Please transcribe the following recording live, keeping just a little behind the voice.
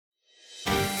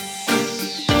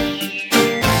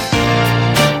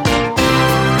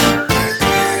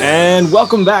And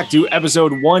welcome back to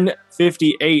episode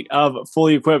 158 of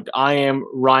Fully Equipped. I am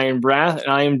Ryan Brath,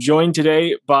 and I am joined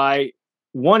today by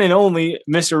one and only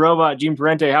Mr. Robot, Gene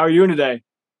Parente. How are you doing today?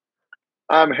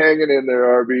 I'm hanging in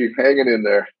there, RB. Hanging in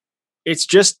there. It's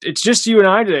just you and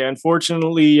I today.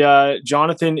 Unfortunately,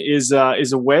 Jonathan is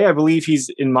away. I believe he's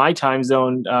in my time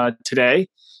zone today.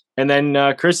 And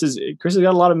then Chris has got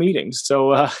a lot of meetings.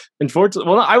 So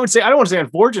unfortunately, well, I don't want to say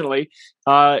unfortunately.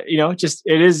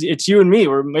 It's you and me.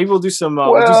 Or maybe we'll do some.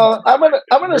 I'm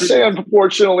gonna say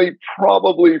unfortunately,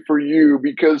 probably for you,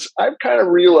 because I've kind of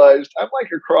realized I'm like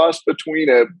a cross between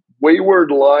a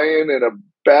wayward lion and a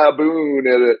baboon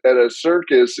at a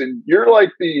circus, and you're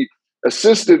like the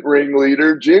assistant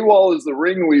ringleader. J-Wall is the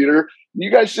ringleader. You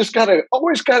guys just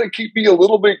always keep me a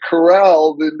little bit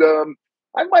corralled, and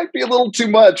I might be a little too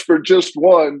much for just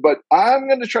one, but I'm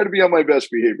going to try to be on my best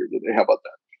behavior today. How about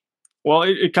that? Well,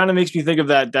 it kind of makes me think of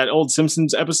that old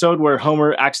Simpsons episode where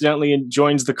Homer accidentally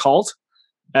joins the cult,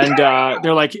 and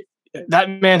they're like, "That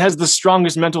man has the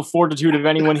strongest mental fortitude of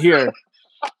anyone here." And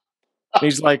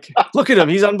he's like, "Look at him,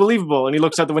 he's unbelievable." And he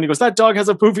looks out the window, and goes, "That dog has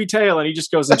a poofy tail," and he just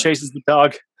goes and chases the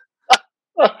dog.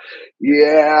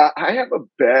 Yeah, I have a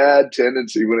bad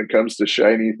tendency when it comes to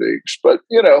shiny things, but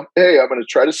hey, I'm going to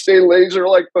try to stay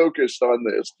laser-like focused on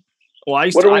this. Well,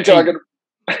 what are we talking?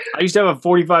 I used to have a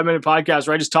 45-minute podcast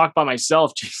where I just talk by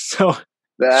myself, so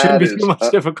that shouldn't be too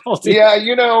much difficulty. Yeah,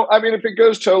 if it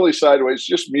goes totally sideways,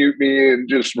 just mute me and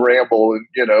just ramble,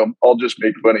 and I'll just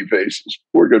make funny faces.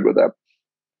 We're good with that.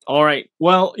 All right.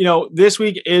 Well, this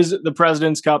week is the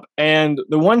President's Cup, and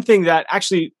the one thing that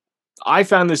actually I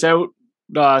found this out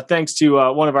thanks to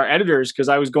one of our editors, because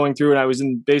I was going through and I was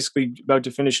basically about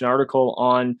to finish an article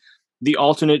on the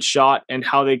alternate shot and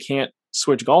how they can't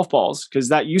switch golf balls, because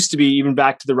that used to be, even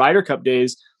back to the Ryder Cup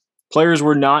days, players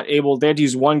were not able, they had to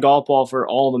use one golf ball for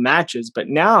all the matches, but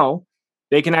now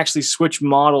they can actually switch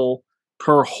model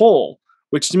per hole,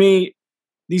 which to me,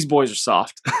 these boys are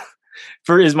soft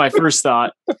is my first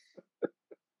thought.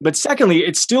 But secondly,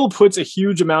 it still puts a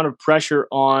huge amount of pressure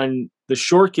on the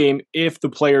short game if the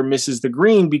player misses the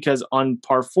green, because on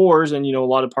par fours, and a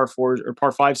lot of par fours or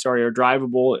par five, are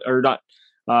drivable or not,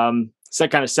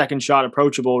 kind of second shot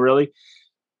approachable, really.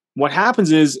 What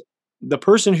happens is the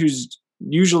person who's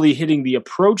usually hitting the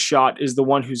approach shot is the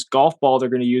one whose golf ball they're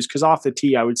going to use, because off the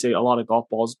tee, I would say a lot of golf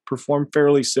balls perform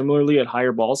fairly similarly at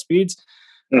higher ball speeds.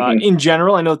 In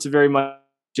general, I know it's a very much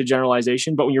a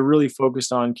generalization, but when you're really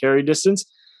focused on carry distance,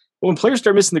 when players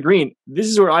start missing the green, this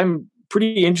is where I'm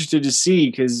pretty interested to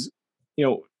see, because,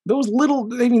 those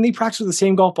they practice with the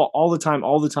same golf ball all the time,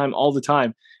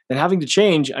 and having to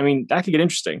change, that could get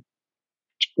interesting.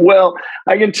 Well,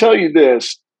 I can tell you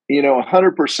this,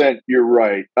 100% you're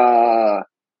right.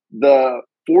 The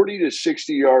 40 to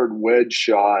 60 yard wedge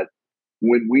shot,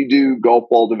 when we do golf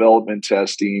ball development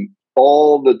testing,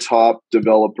 all the top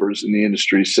developers in the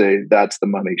industry say that's the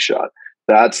money shot.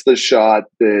 That's the shot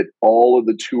that all of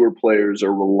the tour players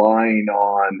are relying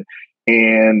on,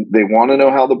 and they want to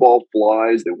know how the ball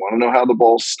flies. They want to know how the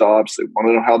ball stops. They want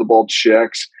to know how the ball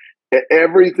checks.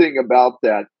 Everything about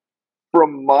that.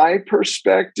 From my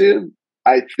perspective,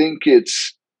 I think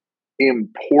it's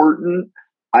important.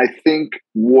 I think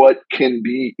what can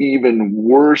be even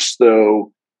worse,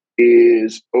 though,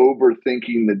 is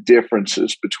overthinking the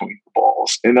differences between the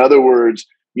balls. In other words,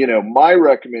 my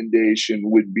recommendation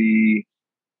would be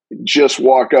just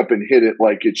walk up and hit it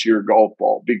like it's your golf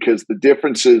ball, because the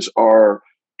differences are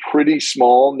pretty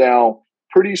small. Now,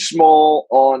 pretty small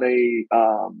on a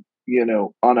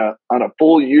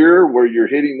full year where you're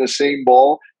hitting the same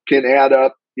ball can add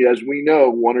up. As we know,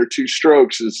 1 or 2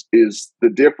 strokes is the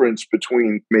difference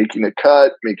between making a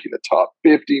cut, making a top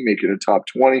 50, making a top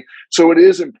 20. So it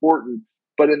is important.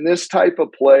 But in this type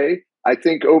of play, I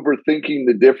think overthinking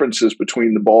the differences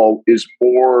between the ball is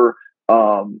more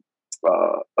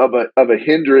of a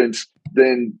hindrance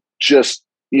than just,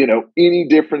 any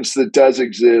difference that does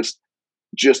exist,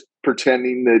 just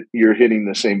pretending that you're hitting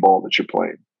the same ball that you're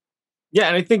playing. Yeah,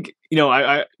 and I think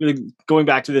I going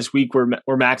back to this week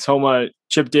where Max Homa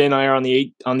chipped in on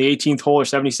the 18th hole or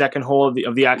 72nd hole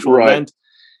of the actual event,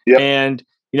 and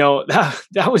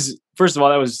that was, first of all,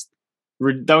 that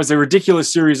was a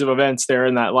ridiculous series of events there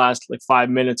in that last 5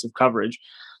 minutes of coverage.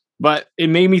 But it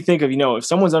made me think of, if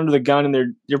someone's under the gun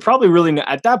and you're probably really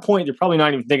at that point, they're probably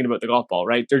not even thinking about the golf ball,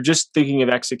 right? They're just thinking of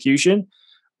execution.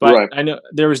 But right. I know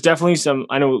there was definitely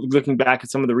looking back at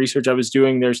some of the research I was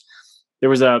doing, there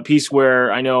was a piece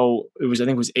where I think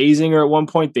it was Azinger at one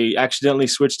point. They accidentally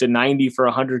switched to 90 for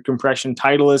 100 compression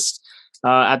Titleist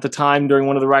at the time during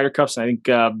one of the Ryder Cups. And I think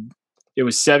it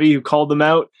was Seve who called them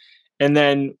out. And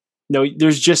then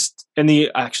there's just, and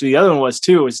the other one was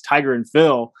too, was Tiger and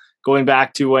Phil, going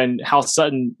back to when Hal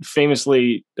Sutton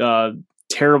famously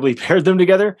terribly paired them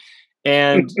together.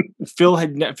 And Phil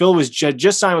was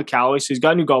just signed with Callaway, so he's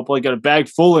got a new golf ball. He got a bag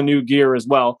full of new gear as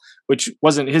well, which it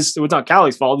was not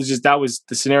Callaway's fault. It's just that was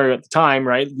the scenario at the time,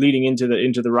 right, leading into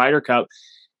the Ryder Cup,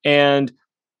 and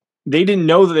they didn't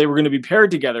know that they were going to be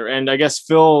paired together. And I guess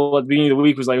Phil at the beginning of the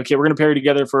week was like, okay, we're going to pair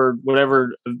together for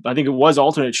whatever. I think it was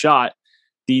alternate shot,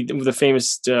 the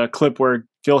famous clip where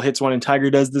Phil hits one and Tiger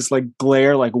does this like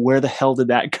glare, like where the hell did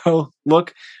that go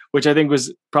look, which I think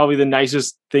was probably the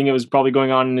nicest thing that was probably going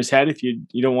on in his head, if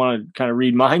you don't want to kind of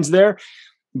read minds there.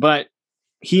 But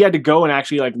he had to go and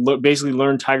actually like basically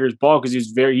learn Tiger's ball, because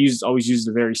he's always used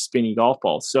a very spinny golf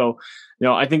ball. So,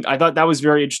 I thought that was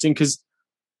very interesting, because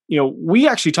we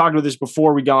actually talked about this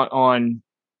before we got on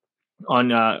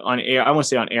air. I want to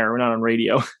say on air, we're not on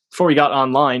radio, before we got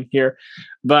online here,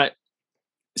 but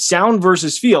sound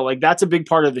versus feel, like that's a big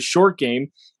part of the short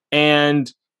game. And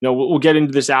we'll get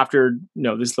into this after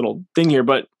this little thing here,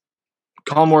 but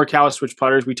Collin Morikawa switch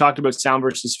putters, we talked about sound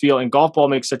versus feel, and golf ball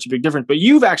makes such a big difference. But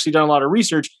you've actually done a lot of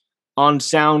research on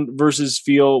sound versus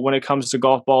feel when it comes to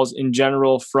golf balls in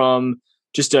general, from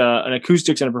just an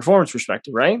acoustics and a performance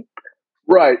perspective, right?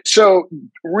 Right. So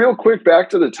real quick, back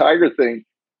to the Tiger thing,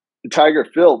 Tiger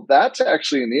Phil, that's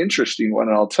actually an interesting one.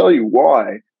 And I'll tell you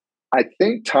why. I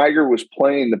think Tiger was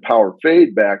playing the power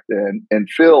fade back then, and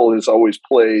Phil has always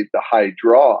played the high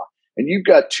draw. And you've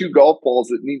got two golf balls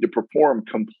that need to perform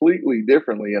completely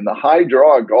differently. And the high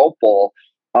draw golf ball,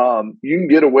 you can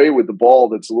get away with the ball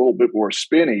that's a little bit more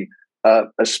spinny. A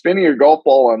spinnier golf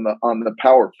ball on the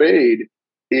power fade,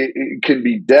 it can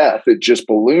be death. It just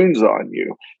balloons on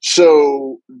you.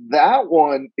 So that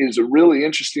one is a really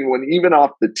interesting one. Even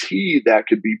off the tee, that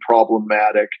could be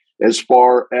problematic as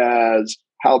far as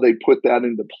how they put that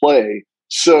into play.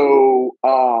 So,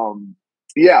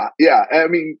 yeah. I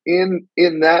mean,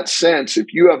 in that sense, if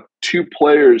you have two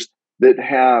players that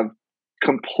have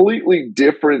completely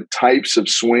different types of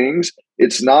swings,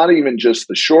 it's not even just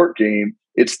the short game,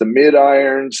 it's the mid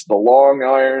irons, the long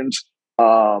irons,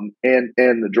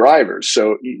 and the drivers.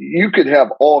 So you could have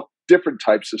all different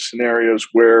types of scenarios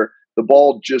where the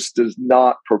ball just does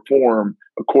not perform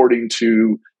according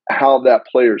to how that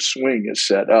player's swing is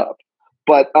set up.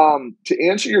 But to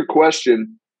answer your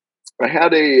question, I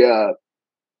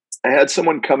had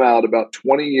someone come out about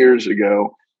 20 years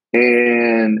ago,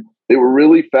 and they were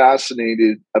really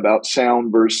fascinated about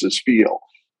sound versus feel.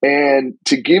 And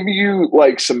to give you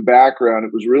like some background,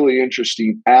 it was really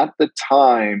interesting. At the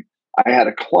time, I had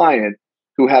a client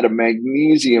who had a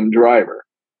magnesium driver.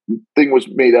 The thing was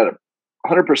made out of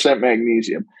 100%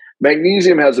 magnesium.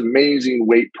 Magnesium has amazing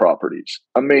weight properties,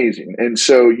 amazing. And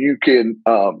so you can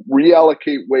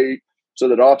reallocate weight so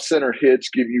that off-center hits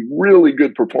give you really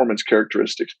good performance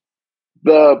characteristics.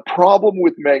 The problem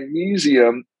with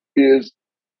magnesium is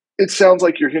it sounds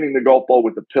like you're hitting the golf ball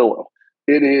with a pillow.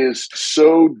 It is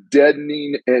so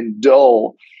deadening and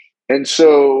dull. And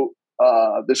so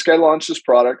this guy launched this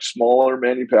product, smaller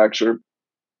manufacturer,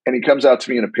 and he comes out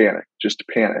to me in a panic, just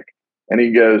a panic. And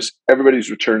he goes,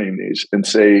 everybody's returning these and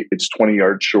say it's 20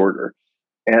 yards shorter.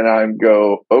 And I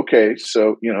go, okay.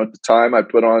 So, at the time I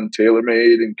put on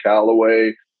TaylorMade and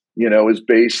Callaway, his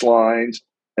baselines.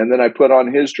 And then I put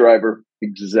on his driver,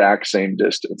 exact same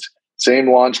distance,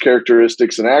 same launch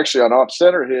characteristics. And actually on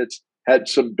off-center hits had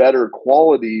some better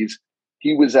qualities.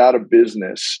 He was out of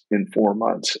business in 4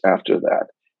 months after that.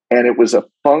 And it was a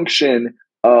function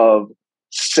of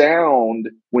sound.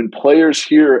 When players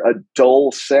hear a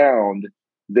dull sound,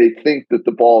 they think that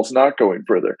the ball's not going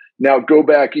further. Now go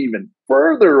back even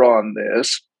further on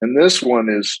this, and this one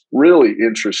is really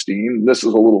interesting. This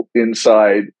is a little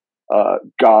inside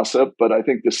gossip, but I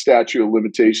think the statute of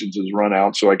limitations has run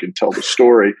out, so I can tell the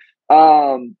story.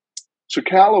 So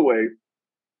Callaway,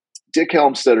 Dick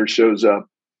Helmstetter shows up.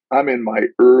 I'm in my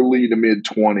early to mid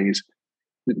 20s.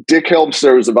 Dick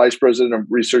Helmstetter was the vice president of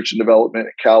research and development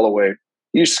at Callaway.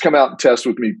 He used to come out and test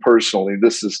with me personally.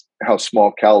 This is how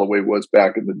small Callaway was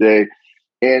back in the day.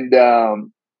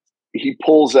 And he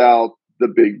pulls out the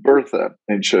Big Bertha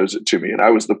and shows it to me. And I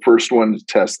was the first one to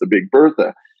test the Big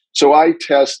Bertha. So I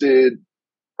tested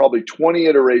probably 20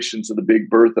 iterations of the Big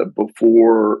Bertha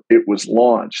before it was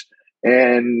launched.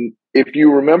 And if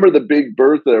you remember the Big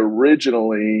Bertha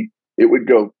originally, it would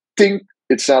go ding.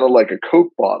 It sounded like a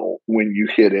Coke bottle when you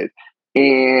hit it.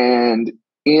 And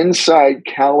inside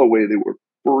Callaway, they were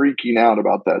freaking out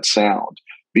about that sound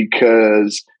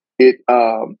because it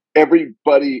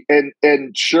everybody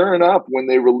and sure enough, when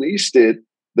they released it,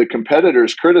 the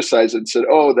competitors criticized it and said,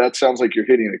 "Oh, that sounds like you're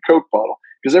hitting a Coke bottle."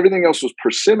 because everything else was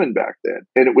persimmon back then.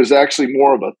 And it was actually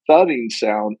more of a thudding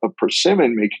sound of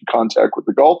persimmon making contact with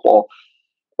the golf ball.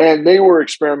 And they were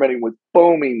experimenting with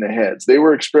foaming the heads. They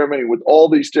were experimenting with all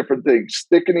these different things,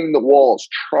 thickening the walls,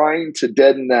 trying to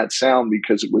deaden that sound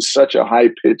because it was such a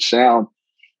high-pitched sound.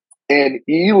 And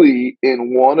Ely,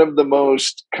 in one of the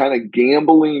most kind of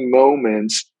gambling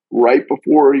moments right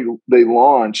before they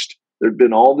launched, there'd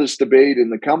been all this debate in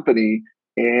the company,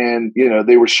 and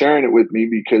they were sharing it with me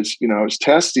because I was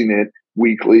testing it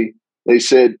weekly. They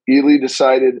said, Ely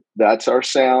decided that's our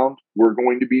sound. We're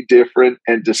going to be different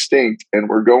and distinct, and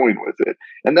we're going with it.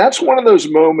 And that's one of those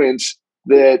moments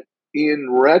that, in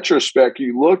retrospect,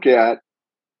 you look at,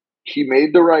 he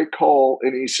made the right call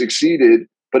and he succeeded.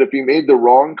 But if he made the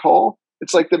wrong call,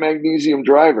 it's like the magnesium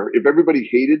driver. If everybody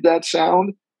hated that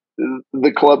sound,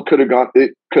 the club could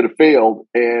have failed,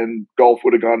 and golf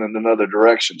would have gone in another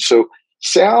direction. So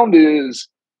sound is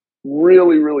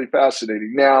really, really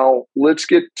fascinating. Now, let's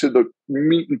get to the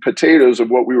meat and potatoes of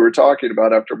what we were talking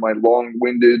about after my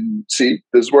long-winded, see,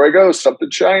 this is where I go, something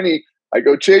shiny. I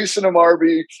go chasing them,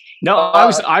 RB. No,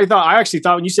 I actually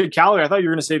thought when you said Callaway, I thought you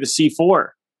were going to say the C4.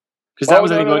 Because that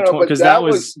was, I think,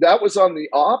 that was on the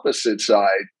opposite side.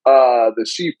 The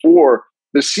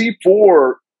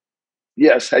C4,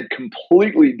 yes, had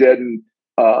completely deadened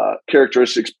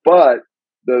characteristics. But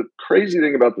the crazy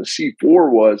thing about the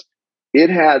C4 was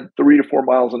it had 3 to 4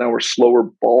 miles an hour slower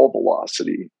ball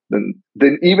velocity than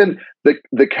even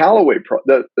the Callaway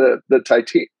the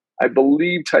Titanium. I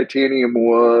believe Titanium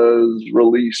was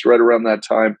released right around that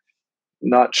time.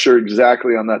 Not sure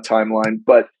exactly on that timeline,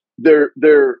 but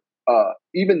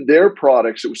even their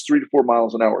products, it was 3 to 4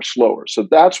 miles an hour slower. So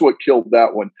that's what killed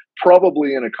that one,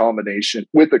 probably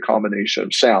with a combination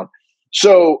of sound.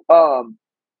 So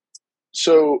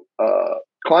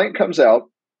client comes out,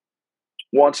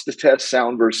 wants to test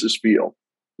sound versus feel.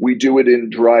 We do it in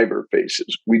driver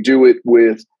faces. We do it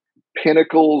with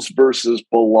Pinnacles versus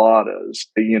Balatas,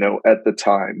 at the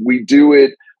time. We do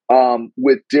it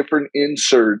with different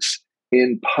inserts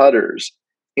in putters.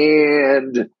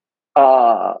 And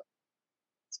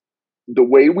the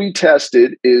way we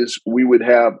tested is we would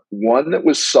have one that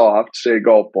was soft, say a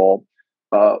golf ball,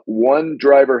 one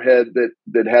driver head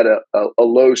that had a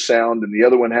low sound, and the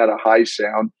other one had a high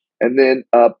sound. And then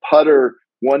a putter,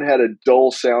 one had a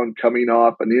dull sound coming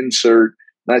off an insert.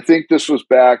 And I think this was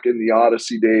back in the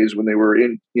Odyssey days when they were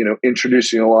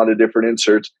introducing a lot of different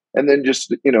inserts. And then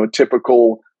just,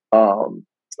 typical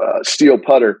steel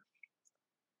putter.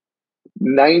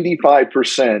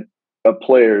 95% of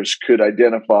players could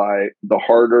identify the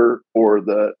harder or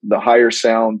the higher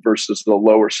sound versus the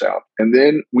lower sound. And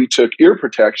then we took ear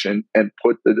protection and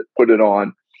put it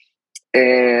on,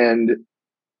 and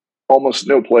almost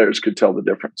no players could tell the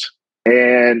difference.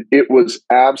 And it was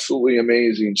absolutely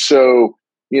amazing. So,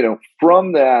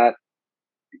 from that,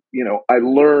 I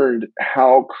learned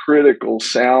how critical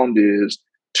sound is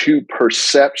to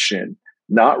perception,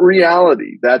 not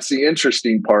reality. That's the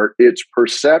interesting part. It's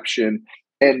perception.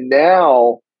 And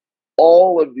now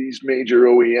all of these major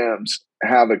OEMs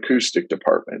have acoustic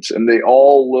departments, and they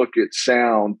all look at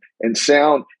sound. And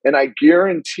I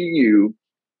guarantee you,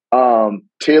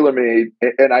 TaylorMade,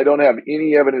 and I don't have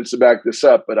any evidence to back this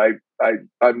up, but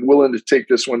I'm willing to take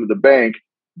this one to the bank,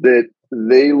 that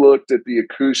they looked at the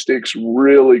acoustics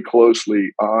really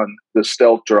closely on the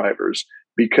Stealth drivers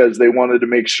because they wanted to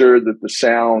make sure that the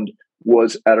sound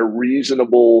was at a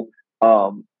reasonable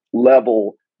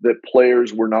level, that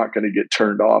players were not going to get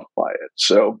turned off by it.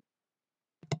 So,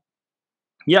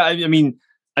 yeah, I mean,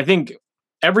 I think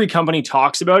every company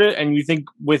talks about it, and you think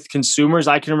with consumers,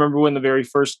 I can remember when the very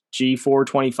first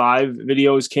G425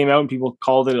 videos came out and people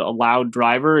called it a loud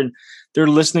driver, and they're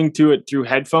listening to it through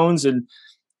headphones and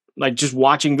like just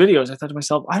watching videos. I thought to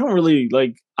myself, I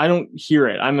don't hear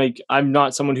it. I'm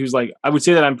not someone who's like, I would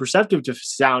say that I'm perceptive to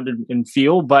sound and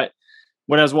feel, but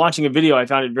when I was watching a video, I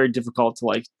found it very difficult to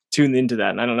like tune into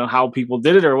that. And I don't know how people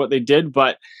did it or what they did,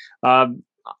 but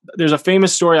there's a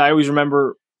famous story I always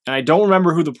remember, and I don't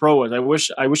remember who the pro was. I wish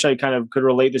I kind of could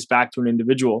relate this back to an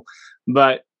individual,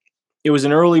 but it was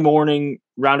an early morning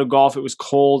round of golf. It was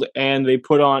cold, and they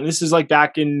put on, this is like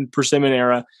back in persimmon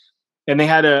era, and they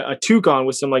had a toque on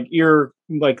with some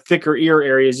thicker ear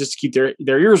areas just to keep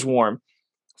their ears warm.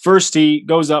 First tee,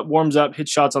 goes up, warms up,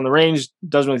 hits shots on the range,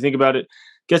 doesn't really think about it.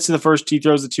 Gets to the first tee,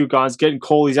 throws the toque on. It's getting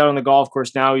cold. He's out on the golf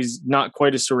course now. He's not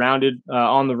quite as surrounded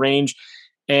on the range,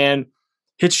 and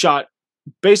hits shot,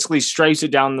 basically strikes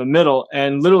it down the middle,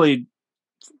 and literally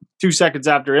 2 seconds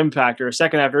after impact, or a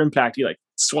second after impact, he like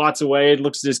swats away and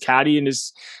looks at his caddy and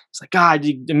it's like, God,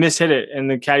 you mishit it. And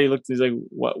the caddy looked and he's like,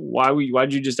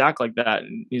 why'd you just act like that?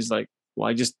 And he's like,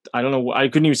 well, I don't know. I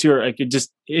couldn't even see her.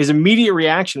 His immediate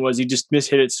reaction was he just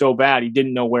mishit it so bad. He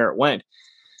didn't know where it went.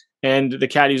 And the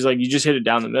caddy was like, you just hit it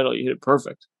down the middle. You hit it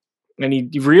perfect. And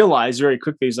he realized very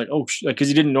quickly, he's like, oh, because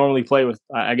he didn't normally play with,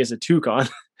 I guess, a toque on.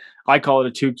 I call it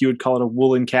a toque. You would call it a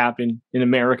woolen cap in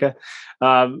America.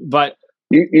 But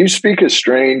you speak a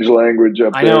strange language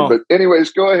up there. But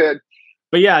anyways, go ahead.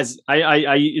 But yeah, it's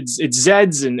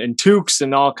Zeds and toques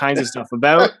and all kinds of stuff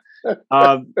about.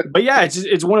 But yeah,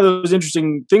 it's one of those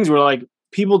interesting things where like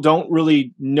people don't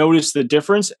really notice the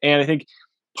difference. And I think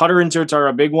putter inserts are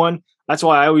a big one. That's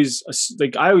why I always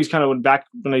kind of went back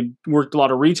when I worked a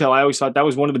lot of retail. I always thought that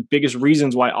was one of the biggest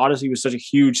reasons why Odyssey was such a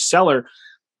huge seller.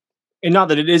 And not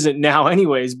that it isn't now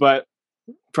anyways, but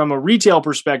from a retail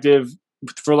perspective,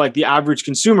 for like the average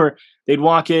consumer, they'd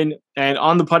walk in and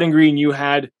on the putting green you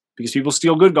had, because people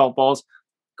steal good golf balls,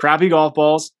 crappy golf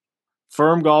balls,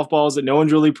 firm golf balls that no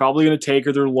one's really probably going to take,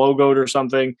 or they're logoed or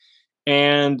something.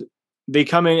 And they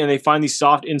come in and they find these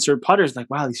soft insert putters. Like,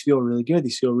 wow, these feel really good.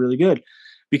 These feel really good.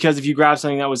 Because if you grab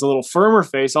something that was a little firmer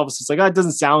face, all of a sudden it's like, oh, it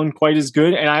doesn't sound quite as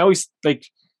good. And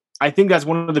I think that's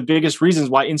one of the biggest reasons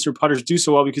why insert putters do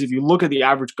so well, because if you look at the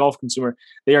average golf consumer,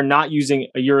 they are not using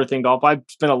a urethane golf. I've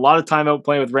spent a lot of time out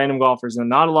playing with random golfers, and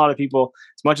not a lot of people,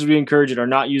 as much as we encourage it, are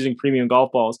not using premium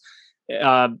golf balls.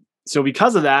 So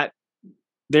because of that,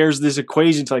 there's this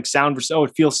equation to like sound versus, oh,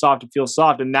 it feels soft.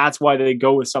 And that's why they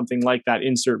go with something like that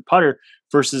insert putter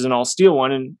versus an all steel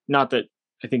one. And not that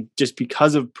I think just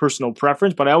because of personal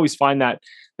preference, but I always find that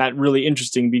really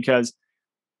interesting, because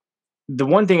the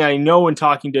one thing I know when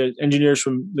talking to engineers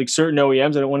from like certain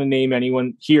OEMs, I don't want to name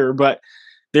anyone here, but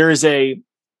there is the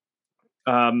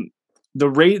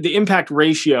impact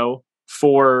ratio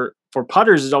for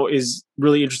putters is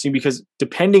really interesting, because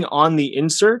depending on the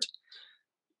insert,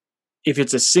 if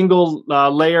it's a single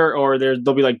layer, or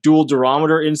there'll be like dual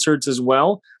durometer inserts as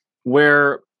well,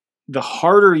 where the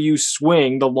harder you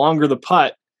swing, the longer the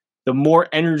putt, the more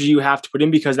energy you have to put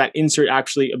in, because that insert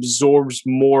actually absorbs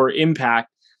more impact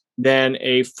than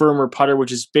a firmer putter,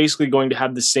 which is basically going to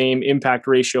have the same impact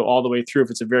ratio all the way through if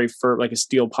it's a very firm, like a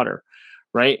steel putter,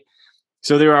 right?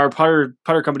 So there are putter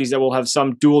companies that will have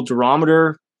some dual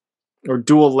durometer or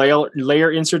dual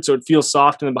layer insert, so it feels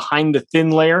soft, and then behind the thin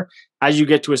layer, as you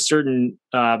get to a certain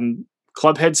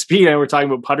club head speed, and we're talking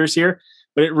about putters here,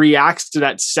 but it reacts to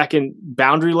that second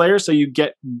boundary layer, so you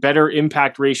get better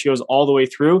impact ratios all the way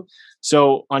through.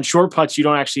 So on short putts, you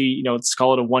don't actually, let's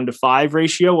call it a 1-to-5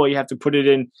 ratio. Well, you have to put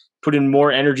in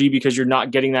more energy, because you're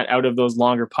not getting that out of those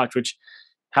longer putts, which,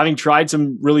 having tried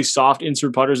some really soft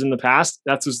insert putters in the past,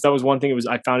 that was one thing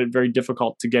I found it very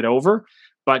difficult to get over.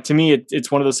 But to me, it's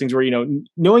one of those things where,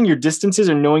 knowing your distances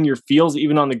and knowing your feels,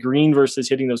 even on the green versus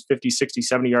hitting those 50, 60,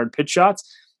 70 yard pitch shots,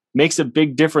 makes a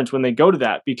big difference when they go to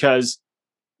that. Because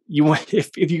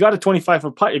if you got a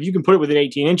 25-foot putt, if you can put it within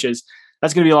 18 inches,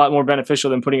 that's going to be a lot more beneficial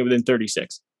than putting it within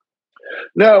 36.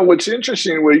 Now, what's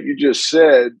interesting, what you just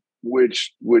said,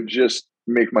 which would just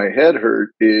make my head hurt,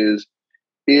 is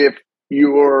if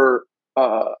your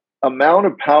amount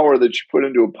of power that you put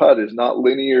into a putt is not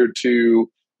linear to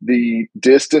the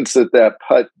distance that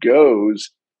putt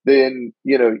goes, then,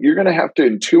 you're going to have to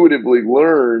intuitively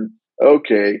learn,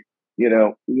 okay,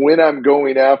 when I'm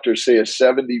going after, say, a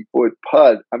 70-foot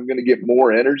putt, I'm going to get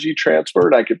more energy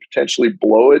transferred. I could potentially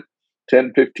blow it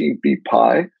 10, 15 feet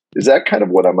high. Is that kind of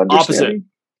what I'm understanding?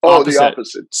 Opposite. The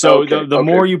opposite. So the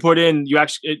more you put in,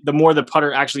 the more the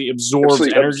putter actually absorbs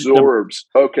energy.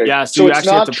 Okay. Yeah. So it's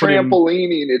not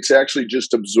trampolining; it's actually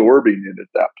just absorbing it at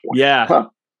that point. Yeah. Huh.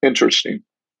 Interesting.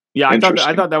 Yeah, I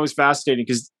thought that was fascinating,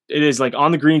 because it is like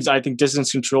on the greens. I think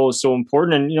distance control is so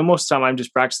important, and most of the time I'm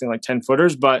just practicing like 10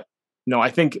 footers, but. No,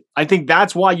 I think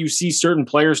that's why you see certain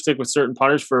players stick with certain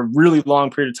putters for a really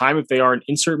long period of time if they are an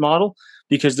insert model,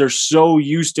 because they're so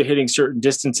used to hitting certain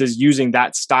distances using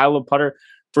that style of putter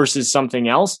versus something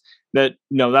else, that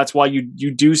that's why you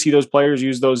do see those players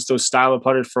use those style of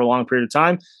putters for a long period of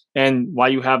time, and why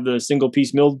you have the single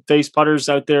piece milled face putters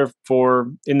out there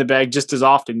for in the bag just as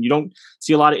often. You don't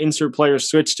see a lot of insert players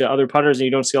switch to other putters, and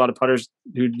you don't see a lot of putters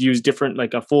who use different,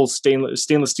 like a full stainless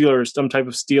steel or some type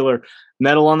of steel or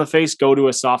metal on the face, go to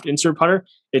a soft insert putter.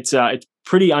 It's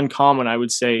pretty uncommon, I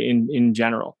would say, in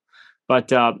general.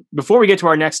 But before we get to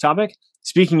our next topic,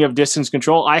 speaking of distance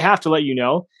control, I have to let you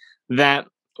know that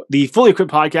the Fully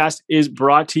Equipped podcast is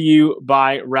brought to you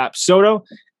by Rapsodo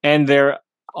and their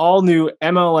all new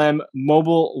MLM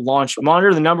mobile launch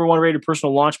monitor, the #1 rated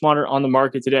personal launch monitor on the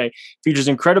market today. Features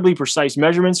incredibly precise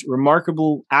measurements,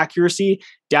 remarkable accuracy,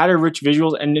 data-rich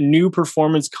visuals, and new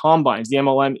performance combines. The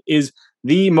MLM is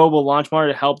the mobile launch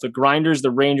monitor to help the grinders,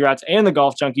 the range rats, and the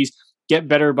golf junkies Get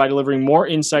better by delivering more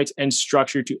insights and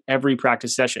structure to every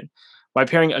practice session. By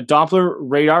pairing a Doppler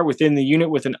radar within the unit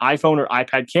with an iPhone or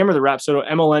iPad camera, the Rapsodo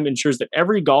MLM ensures that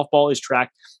every golf ball is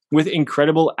tracked with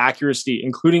incredible accuracy,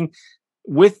 including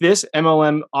with this,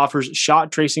 MLM offers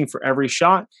shot tracing for every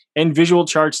shot and visual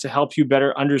charts to help you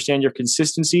better understand your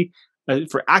consistency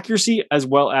for accuracy as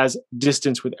well as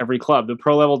distance with every club. The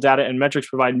pro level data and metrics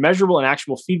provide measurable and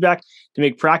actionable feedback to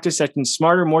make practice sessions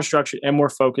smarter, more structured, and more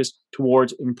focused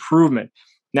towards improvement.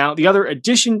 Now, the other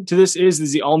addition to this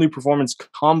is the all-new Performance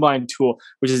Combine tool,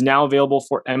 which is now available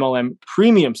for MLM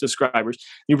Premium subscribers.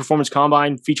 New Performance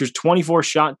Combine features 24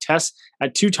 shot tests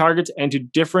at 2 targets and to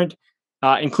different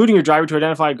including your driver to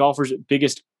identify a golfer's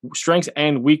biggest strengths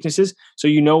and weaknesses so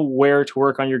you know where to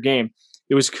work on your game.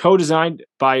 It was co-designed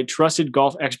by trusted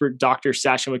golf expert Dr.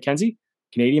 Sasha McKenzie,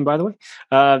 Canadian, by the way.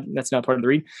 That's not part of the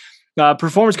read.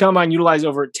 Performance Combine utilized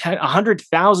over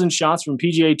 100,000 shots from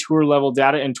PGA Tour level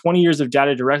data and 20 years of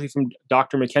data directly from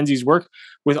Dr. McKenzie's work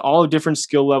with all different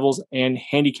skill levels and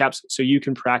handicaps so you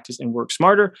can practice and work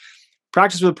smarter.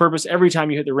 Practice with a purpose every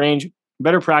time you hit the range.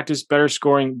 Better practice, better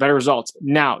scoring, better results.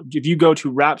 Now, if you go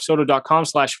to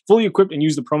rapsodo.com/fully equipped and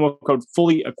use the promo code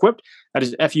fully equipped, that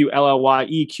is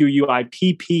FULLYEQUIPPED,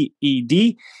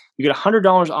 you get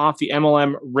 $100 off the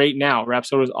MLM right now.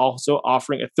 Rapsodo is also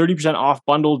offering a 30% off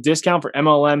bundle discount for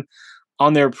MLM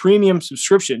on their premium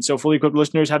subscription. So fully equipped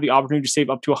listeners have the opportunity to save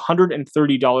up to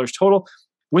 $130 total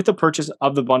with the purchase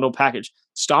of the bundle package.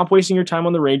 Stop wasting your time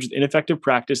on the range with ineffective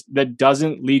practice that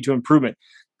doesn't lead to improvement.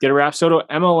 Get a Rapsodo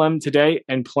MLM today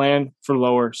and plan for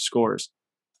lower scores.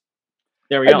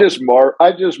 There we go. I just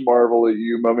marvel at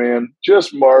you, my man.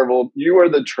 Just marvel. You are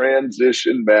the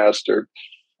transition master.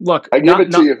 Look, I give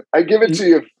it to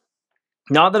you.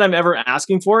 Not that I'm ever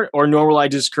asking for it, or nor will I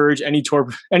discourage any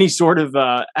sort of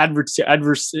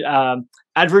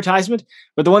advertisement.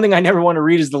 But the one thing I never want to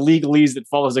read is the legalese that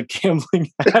follows a gambling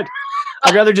ad.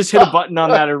 I'd rather just hit a button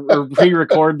on that or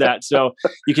re-record that. So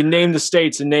you can name the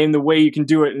states and name the way you can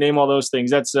do it and name all those things.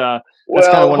 That's kind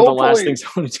of one of the last things I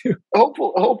want to do.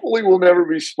 Hopefully we'll never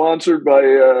be sponsored by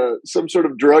some sort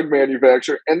of drug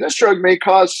manufacturer. And this drug may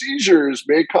cause seizures,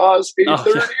 may cause a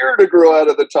third ear to grow out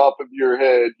of the top of your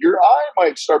head. Your eye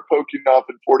might start poking off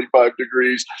at 45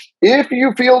 degrees. If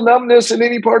you feel numbness in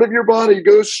any part of your body,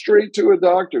 go straight to a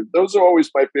doctor. Those are always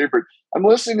my favorite. I'm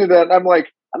listening to that and I'm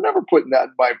like, I'm never putting that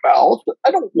in my mouth.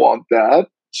 I don't want that.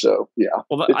 So yeah.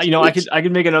 Well, I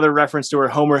could make another reference to where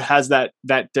Homer has that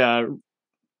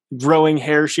growing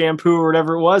hair shampoo or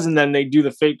whatever it was, and then they do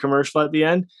the fake commercial at the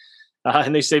end,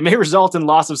 and they say may result in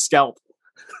loss of scalp.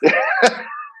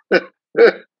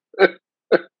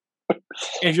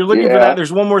 If you're looking for that,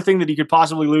 there's one more thing that you could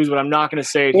possibly lose, but I'm not going to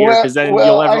say it here because then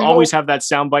you'll always have that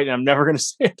soundbite, and I'm never going to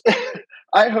say it.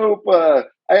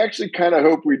 I actually kind of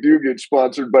hope we do get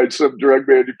sponsored by some drug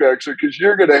manufacturer because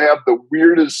you're going to have the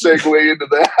weirdest segue into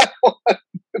that one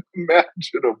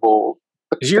imaginable.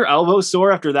 Is your elbow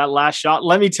sore after that last shot?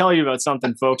 Let me tell you about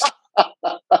something, folks.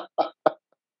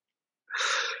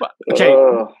 Okay,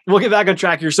 we'll get back on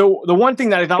track here. So the one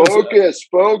thing that I thought we're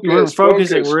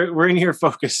focusing. We're in here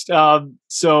focused.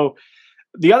 So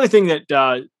the other thing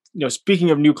that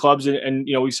speaking of new clubs, and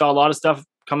we saw a lot of stuff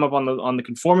come up on the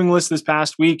conforming list this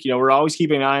past week. We're always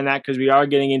keeping an eye on that because we are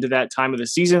getting into that time of the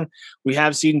season. We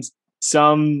have seen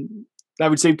some, I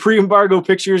would say, pre-embargo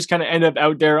pictures kind of end up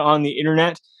out there on the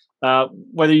internet.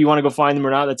 Whether you want to go find them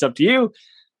or not, that's up to you.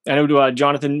 I know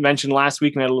Jonathan mentioned last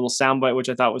week and had a little soundbite, which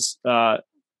I thought was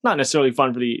not necessarily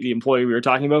fun for the employee we were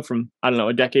talking about from, I don't know,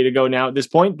 a decade ago now at this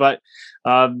point. But,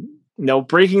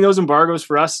 breaking those embargoes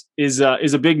for us is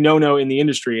a big no-no in the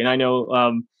industry. And I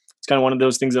know it's kind of one of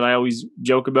those things that I always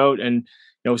joke about. And,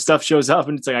 stuff shows up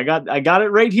and it's like, I got it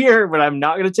right here, but I'm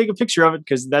not going to take a picture of it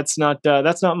because that's not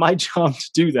my job to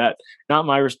do that. Not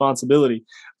my responsibility.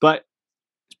 But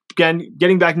again,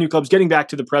 getting back to new clubs, getting back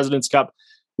to the President's Cup,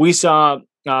 we saw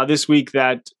this week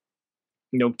that,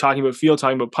 talking about field,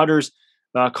 talking about putters,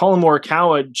 Colin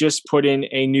Morikawa just put in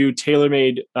a new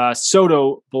TaylorMade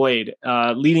Soto blade.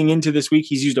 Leading into this week,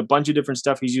 he's used a bunch of different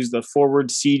stuff. He's used the forward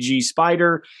CG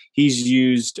Spider. He's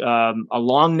used a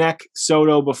long neck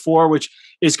Soto before, which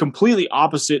is completely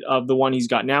opposite of the one he's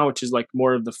got now, which is like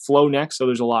more of the flow neck. So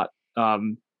there's a lot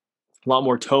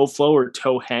more toe flow or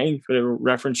toe hang, whatever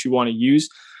reference you want to use.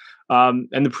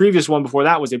 And the previous one before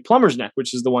that was a plumber's neck,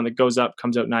 which is the one that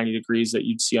comes out 90 degrees that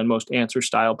you'd see on most Answer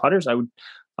style putters.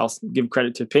 I'll give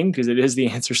credit to Ping because it is the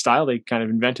Answer style. They kind of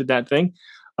invented that thing.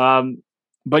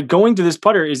 But going to this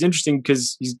putter is interesting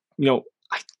because he's,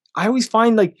 I always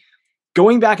find like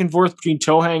going back and forth between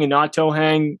toe hang and not toe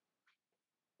hang.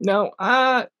 No,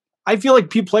 I feel like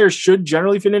players should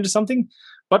generally fit into something,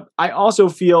 But I also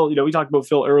feel, we talked about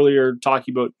Phil earlier,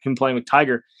 talking about him playing with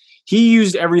Tiger. He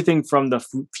used everything from the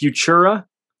Futura,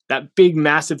 that big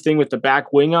massive thing with the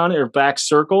back wing on it or back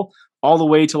circle, all the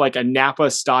way to like a Napa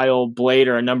style blade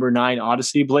or a number 9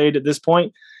 Odyssey blade at this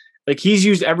point. Like he's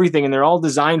used everything, and they're all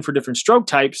designed for different stroke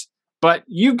types. But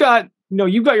you've got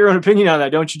your own opinion on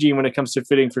that, don't you, Gene, when it comes to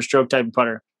fitting for stroke type and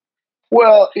putter?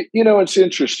 Well, it's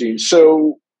interesting.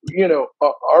 So,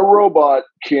 our robot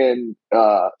can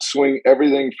swing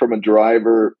everything from a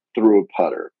driver through a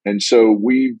putter. And so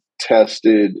we've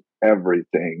tested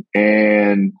everything.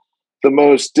 And the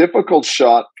most difficult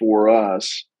shot for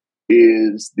us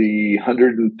is the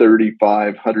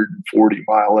 135, 140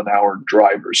 mile an hour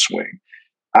driver swing.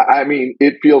 I mean,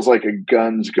 it feels like a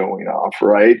gun's going off,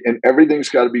 right? And everything's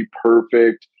got to be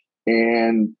perfect.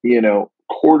 And,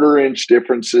 quarter-inch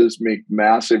differences make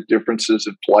massive differences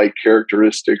in flight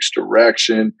characteristics,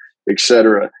 direction,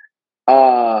 etc.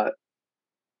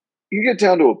 You get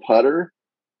down to a putter,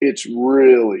 it's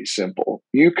really simple.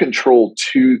 You control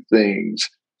 2 things,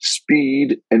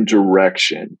 speed and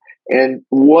direction. And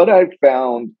what I've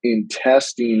found in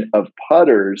testing of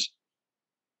putters,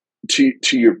 to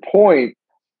your point,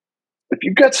 if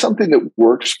you've got something that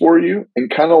works for you,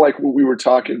 and kind of like what we were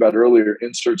talking about earlier,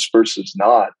 inserts versus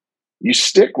not, you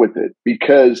stick with it,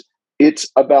 because it's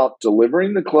about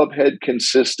delivering the club head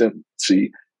consistently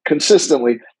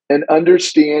and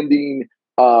understanding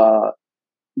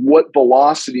what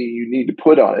velocity you need to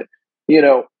put on it.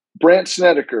 Brandt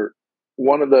Snedeker,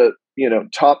 one of the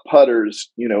top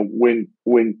putters, when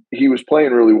he was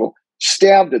playing really well,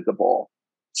 stabbed at the ball.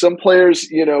 Some players,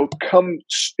 come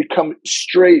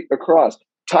straight across.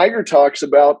 Tiger talks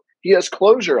about he has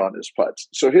closure on his putts.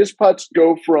 So his putts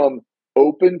go from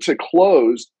open to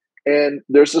closed, and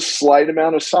there's a slight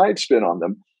amount of side spin on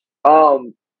them.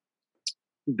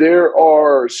 There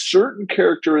are certain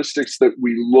characteristics that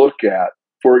we look at.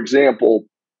 For example,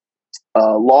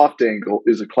 loft angle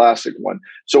is a classic one.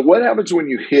 So what happens when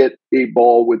you hit a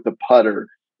ball with the putter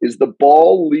is the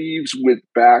ball leaves with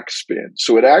backspin.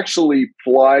 So it actually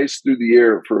flies through the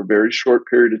air for a very short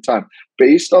period of time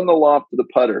based on the loft of the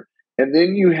putter. And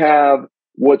then you have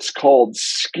what's called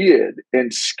skid.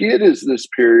 And skid is this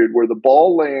period where the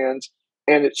ball lands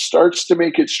and it starts to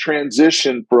make its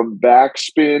transition from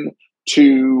backspin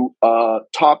to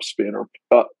topspin,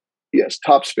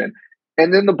 topspin.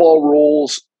 And then the ball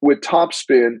rolls with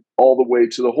topspin all the way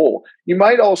to the hole. You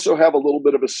might also have a little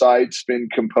bit of a side spin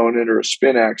component or a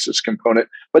spin axis component,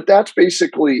 but that's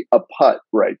basically a putt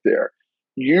right there.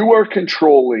 You are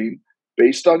controlling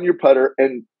based on your putter,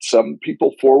 and some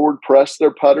people forward press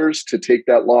their putters to take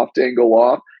that loft angle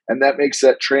off, and that makes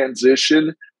that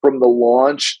transition from the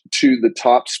launch to the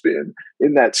topspin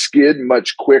in that skid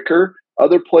much quicker.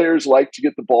 Other players like to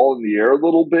get the ball in the air a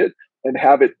little bit and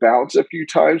have it bounce a few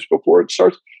times before it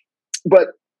starts. But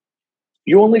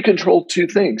you only control 2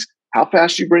 things: how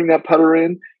fast you bring that putter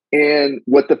in and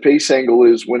what the face angle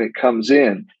is when it comes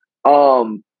in.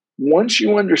 Once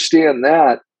you understand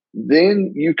that,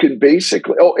 then you can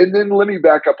basically, and then let me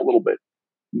back up a little bit.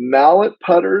 Mallet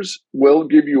putters will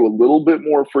give you a little bit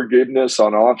more forgiveness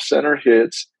on off-center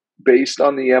hits based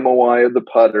on the MOI of the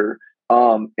putter,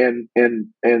 and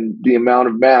the amount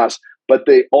of mass. But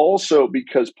they also,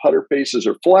 because putter faces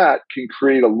are flat, can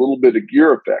create a little bit of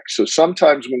gear effect. So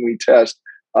sometimes when we test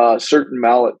certain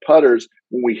mallet putters,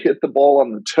 when we hit the ball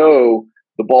on the toe,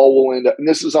 the ball will end up, and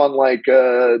this is on like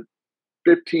a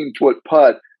 15-foot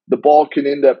putt, the ball can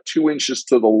end up 2 inches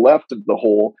to the left of the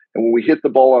hole. And when we hit the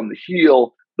ball on the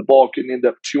heel, the ball can end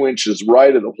up 2 inches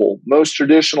right of the hole. Most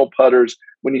traditional putters,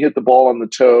 when you hit the ball on the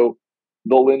toe,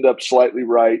 they'll end up slightly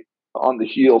right, on the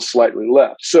heel, slightly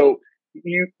left. So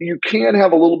you can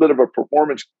have a little bit of a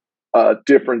performance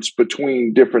difference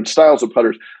between different styles of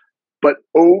putters. But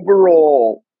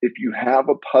overall, if you have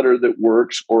a putter that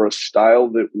works or a style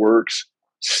that works,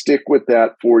 stick with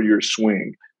that for your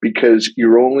swing, because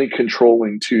you're only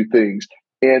controlling 2 things.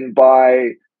 And by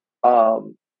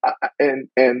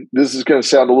and this is going to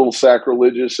sound a little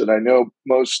sacrilegious, and I know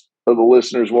most of the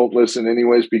listeners won't listen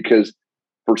anyways, because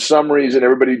for some reason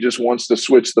everybody just wants to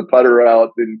switch the putter out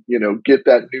and get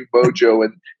that new mojo.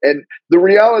 And the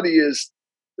reality is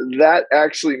that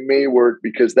actually may work,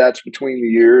 because that's between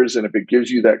the ears, and if it gives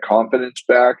you that confidence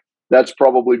back, that's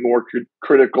probably more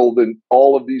critical than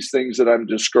all of these things that I'm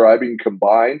describing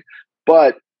combined.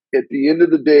 But at the end of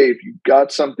the day, if you've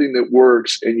got something that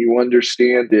works and you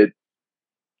understand it,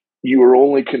 you are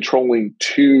only controlling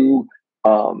 2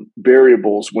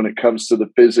 variables when it comes to the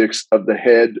physics of the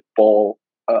head ball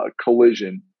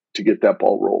collision to get that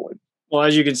ball rolling. Well,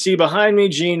 as you can see behind me,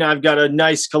 Gene, I've got a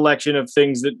nice collection of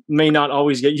things that may not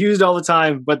always get used all the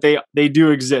time, but they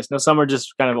do exist. Now, some are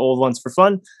just kind of old ones for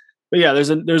fun, but yeah,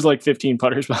 there's like 15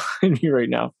 putters behind me right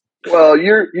now. Well,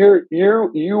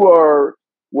 you are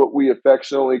what we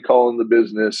affectionately call in the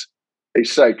business a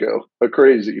psycho, a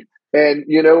crazy. And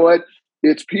you know what?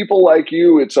 It's people like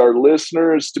you, it's our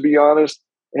listeners, to be honest.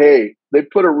 Hey, they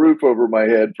put a roof over my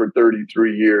head for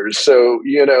 33 years. So,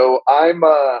 I'm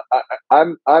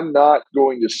not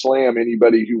going to slam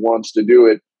anybody who wants to do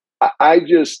it. I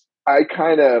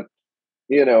kind of,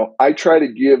 I try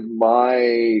to give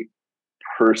my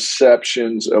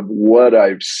perceptions of what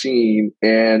I've seen.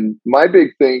 And my big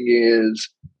thing is,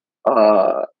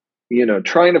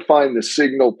 trying to find the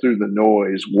signal through the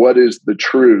noise. What is the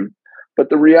truth? But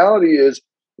the reality is,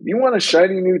 if you want a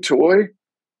shiny new toy,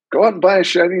 go out and buy a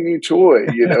shiny new toy.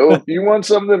 If you want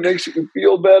something that makes you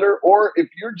feel better, or if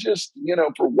you're just,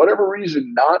 for whatever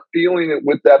reason, not feeling it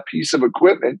with that piece of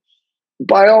equipment,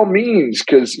 by all means,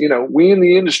 because, we in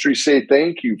the industry say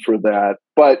thank you for that.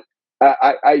 But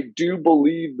I do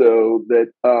believe, though,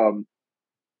 that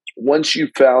once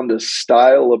you've found a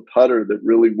style of putter that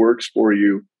really works for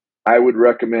you, I would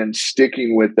recommend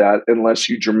sticking with that unless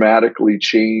you dramatically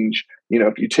change.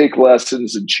 If you take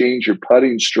lessons and change your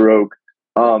putting stroke,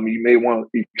 you may want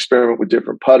to experiment with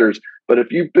different putters. But if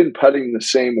you've been putting the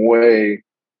same way,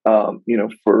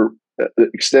 for an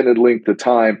extended length of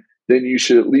time, then you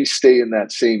should at least stay in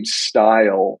that same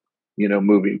style,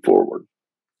 moving forward.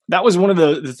 That was one of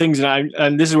the things,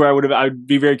 and this is where I'd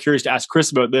be very curious to ask Chris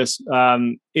about this.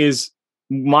 Is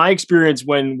my experience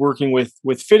when working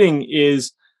with fitting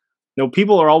is,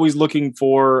 people are always looking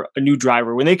for a new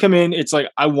driver. When they come in, it's like,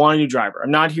 I want a new driver.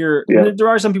 I'm not here. Yeah. There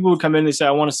are some people who come in and they say,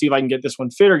 I want to see if I can get this one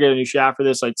fit or get a new shaft for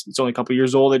this. Like, it's only a couple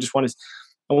years old. I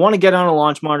want to get on a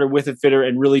launch monitor with a fitter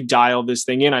and really dial this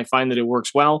thing in. I find that it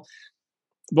works well.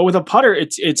 But with a putter,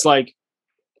 it's like,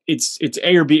 it's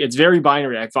A or B. It's very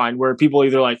binary, I find, where people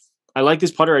either like, I like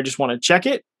this putter, I just want to check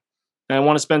it, and I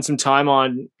want to spend some time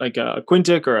on like a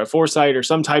Quintic or a Foresight or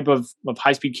some type of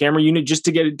high-speed camera unit just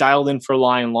to get it dialed in for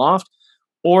lie and loft,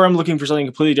 or I'm looking for something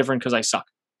completely different because I suck.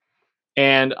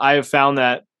 And I have found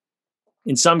that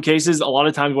in some cases, a lot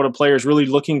of times what a player is really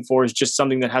looking for is just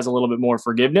something that has a little bit more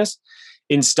forgiveness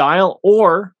in style,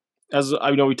 or, as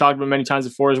I know we talked about many times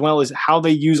before as well, is how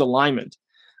they use alignment.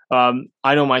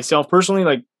 I know myself personally,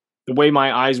 like the way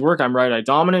my eyes work, I'm right eye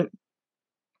dominant.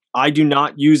 I do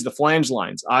not use the flange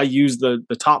lines. I use the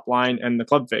top line and the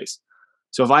club face.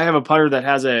 So if I have a putter that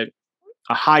has a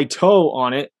high toe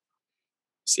on it,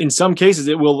 in some cases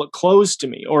it will look closed to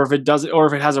me. Or if it does, or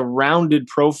if it has a rounded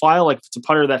profile, like if it's a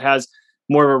putter that has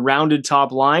more of a rounded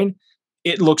top line,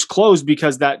 it looks closed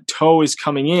because that toe is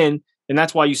coming in. And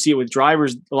that's why you see it with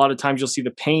drivers. A lot of times you'll see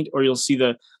the paint, or you'll see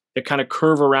the kind of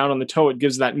curve around on the toe. It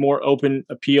gives that more open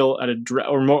appeal at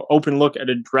or more open look at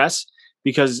a dress,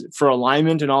 because for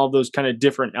alignment and all of those kind of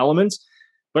different elements.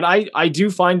 But I do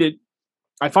find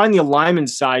I find the alignment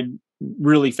side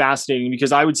really fascinating,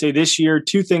 because I would say this year,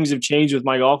 two things have changed with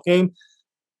my golf game.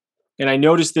 And I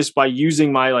noticed this by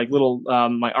using my like little,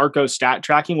 my Arco stat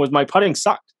tracking, was my putting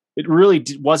sucked. It really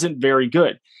wasn't very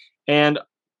good. And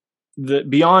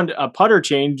beyond a putter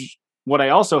change, what I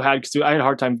also had, because I had a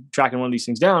hard time tracking one of these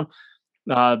things down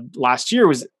last year,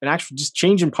 was an actual just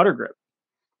change in putter grip.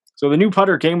 So the new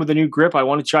putter came with a new grip. I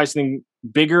want to try something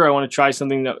bigger. I want to try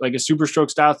something that, like a super stroke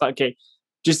style. I thought, okay,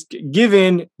 just give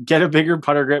in, get a bigger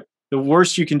putter grip. The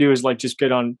worst you can do is like just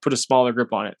put a smaller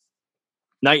grip on it.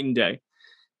 Night and day.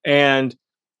 And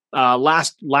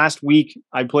last week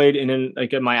I played in an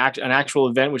actual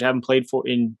event, which I haven't played for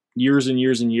in years and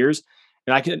years and years.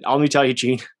 And let me tell you,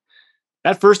 Gene,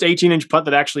 that first 18-inch putt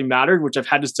that actually mattered, which I've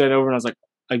had to stand over, and I was like,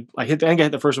 I think I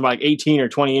hit the first one by like 18 or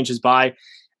 20 inches by,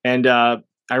 and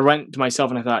I went to myself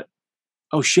and I thought,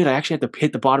 oh shit, I actually had to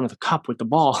hit the bottom of the cup with the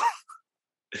ball.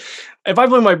 If I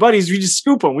play with my buddies, we just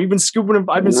scoop them. We've been scooping them.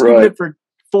 I've been scooping it for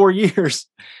 4 years.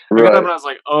 I got up and I was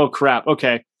like, oh crap.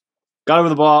 Okay. Got over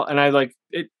the ball. And I like,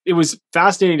 it was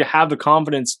fascinating to have the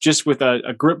confidence just with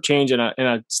a grip change and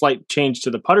a slight change to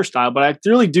the putter style. But I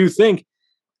really do think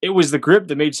it was the grip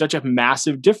that made such a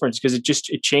massive difference, because it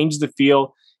changed the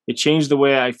feel. It changed the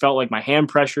way I felt, like my hand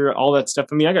pressure, all that stuff.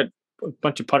 I mean, I got a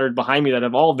bunch of putters behind me that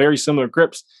have all very similar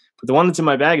grips, but the one that's in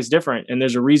my bag is different, and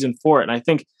there's a reason for it. And I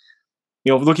think,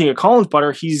 looking at Colin's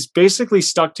putter, he's basically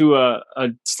stuck to a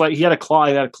slight. He had a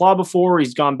claw before.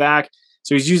 He's gone back,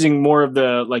 so he's using more of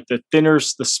the thinner,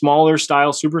 the smaller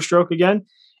style Super Stroke again.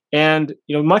 And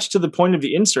much to the point of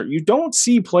the insert, you don't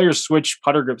see players switch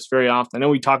putter grips very often. I know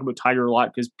we talk about Tiger a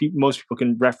lot because most people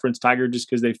can reference Tiger just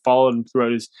because they followed him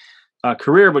throughout his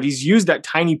career, but he's used that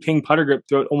tiny ping putter grip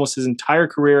throughout almost his entire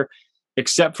career,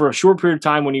 except for a short period of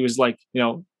time when he was like,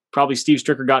 probably Steve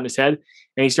Stricker got in his head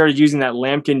and he started using that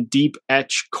Lamkin deep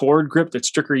etch cord grip that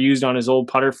Stricker used on his old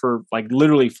putter for like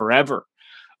literally forever.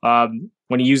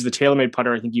 When he used the TaylorMade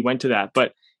putter, I think he went to that.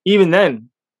 But even then,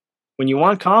 when you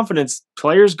want confidence,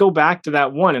 players go back to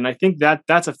that one. And I think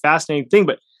that's a fascinating thing.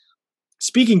 But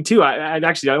speaking too, I want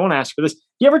to ask you for this.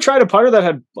 You ever tried a putter that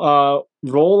had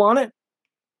roll on it?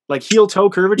 Like heel toe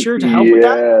curvature to help with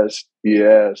that?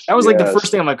 Yes. That was like the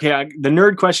first thing. I'm like, okay, the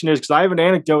nerd question is, because I have an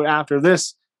anecdote after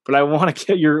this, but I want to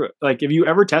get your, like, have you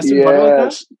ever tested a putter like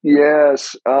that?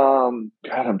 Yes. God,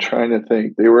 I'm trying to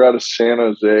think. They were out of San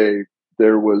Jose.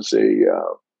 There was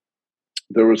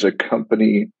a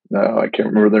company, no, I can't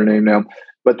remember their name now,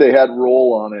 but they had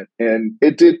roll on it. And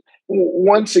it did,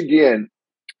 once again,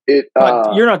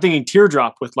 but you're not thinking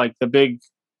Teardrop with like the big,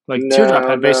 like Teardrop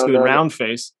had basically the round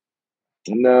face.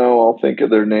 No, I'll think of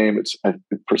their name.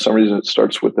 For some reason it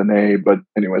starts with an A, but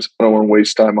anyways, I don't want to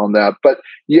waste time on that. But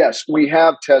yes, we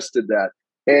have tested that.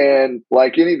 And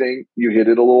like anything, you hit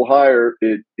it a little higher,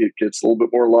 it gets a little bit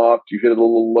more loft. You hit it a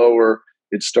little lower,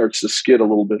 it starts to skid a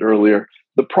little bit earlier.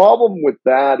 The problem with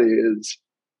that is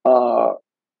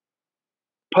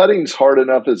putting's hard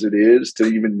enough as it is to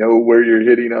even know where you're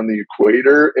hitting on the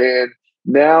equator. And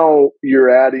now you're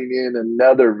adding in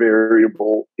another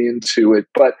variable into it.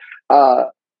 But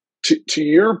to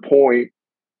your point,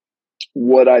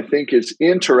 what I think is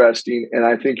interesting, and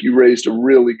I think you raised a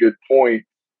really good point,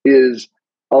 is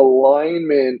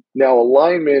alignment. Now,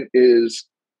 alignment is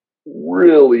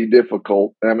really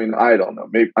difficult. I mean, I don't know.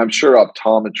 Maybe I'm sure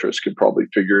optometrists could probably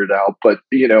figure it out, but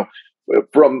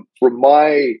from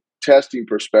my testing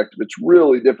perspective, it's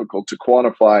really difficult to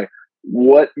quantify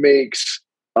what makes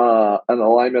an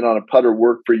alignment on a putter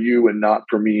work for you and not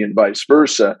for me, and vice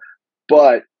versa.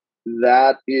 But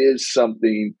that is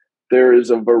something. There is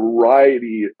a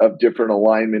variety of different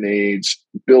alignment aids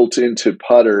built into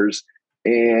putters,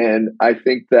 and I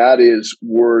think that is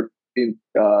worth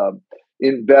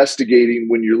investigating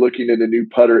when you're looking at a new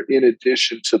putter, in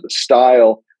addition to the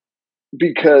style,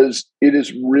 because it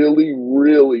is really,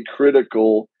 really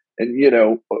critical. And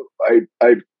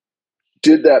I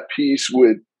did that piece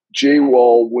with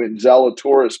J-Wall when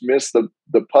Zalatoris missed the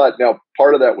putt. Now,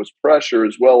 part of that was pressure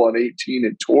as well on 18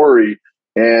 and Torrey,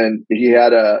 and he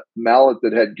had a mallet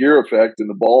that had gear effect, and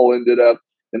the ball ended up,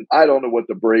 and I don't know what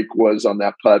the break was on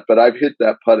that putt, but I've hit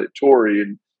that putt at Torrey,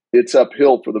 and it's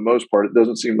uphill for the most part. It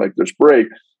doesn't seem like there's break.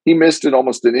 He missed it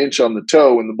almost an inch on the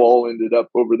toe, and the ball ended up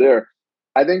over there.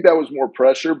 I think that was more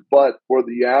pressure, but for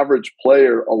the average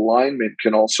player, alignment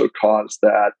can also cause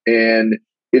that. And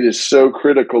it is so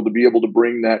critical to be able to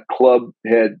bring that club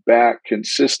head back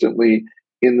consistently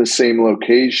in the same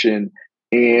location,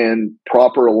 and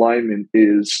proper alignment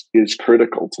is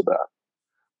critical to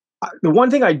that. The one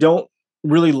thing I don't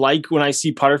really like when I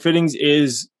see putter fittings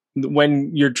is when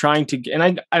you're trying to,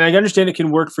 and I understand it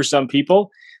can work for some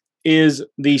people, is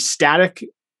the static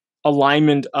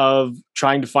alignment of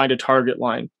trying to find a target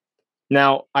line.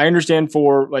 Now, I understand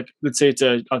for, like, let's say it's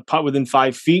a putt within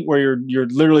 5 feet where you're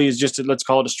literally is just let's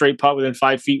call it a straight putt within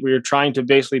 5 feet where you're trying to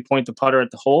basically point the putter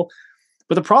at the hole.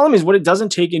 But the problem is what it doesn't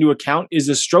take into account is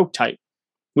the stroke type,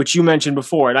 which you mentioned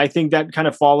before. And I think that kind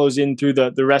of follows in through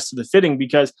the rest of the fitting,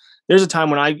 because there's a time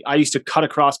when I used to cut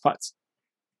across putts.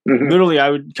 Mm-hmm. Literally, I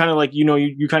would kind of like,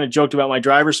 you kind of joked about my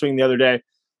driver swing the other day.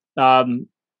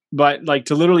 But like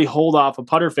to literally hold off a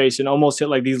putter face and almost hit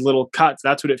like these little cuts.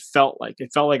 That's what it felt like.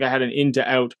 It felt like I had an in to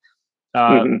out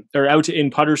or out to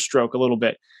in putter stroke a little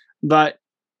bit. But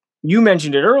you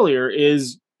mentioned it earlier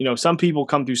is, some people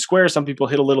come through square, some people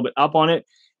hit a little bit up on it.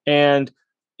 And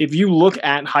if you look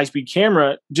at high-speed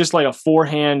camera, just like a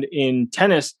forehand in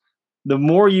tennis, the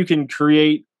more you can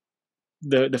create,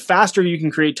 the faster you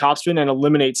can create topspin and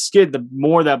eliminate skid, the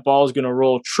more that ball is going to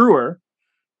roll truer,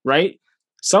 right?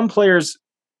 Some players,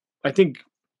 I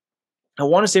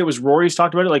want to say it was Rory's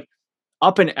talked about it, like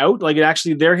up and out, like it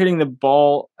actually, they're hitting the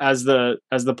ball as the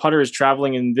putter is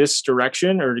traveling in this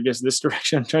direction, or I guess this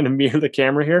direction. I'm trying to mirror the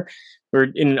camera here. We're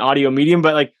in an audio medium,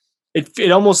 but like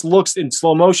it almost looks in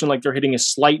slow motion like they're hitting a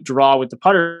slight draw with the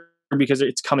putter because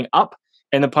it's coming up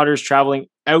and the putter is traveling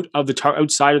out of the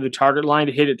outside of the target line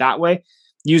to hit it that way.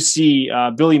 You see,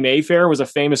 Billy Mayfair was a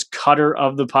famous cutter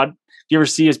of the putt. Do you ever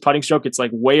see his putting stroke? It's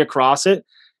like way across it.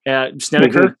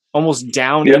 Snedeker almost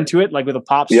down into it, like with a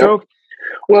pop stroke.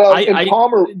 Well,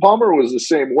 Palmer was the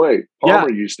same way.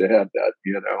 Palmer used to have that,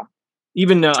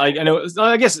 Even I know.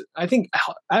 I guess I don't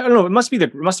know. It must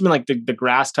have been like the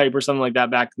grass type or something like that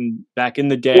back in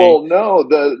the day. Well, no,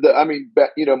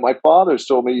 my father's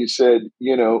told me. He said,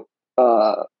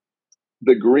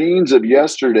 the greens of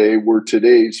yesterday were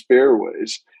today's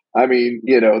fairways. I mean,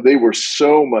 they were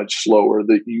so much slower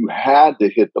that you had to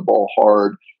hit the ball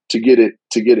hard to get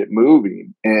it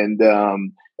moving.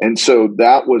 And so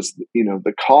that was,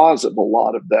 the cause of a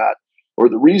lot of that, or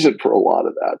the reason for a lot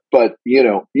of that. But,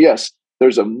 yes,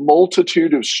 there's a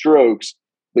multitude of strokes.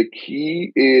 The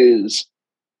key is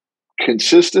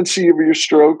consistency of your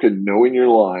stroke and knowing your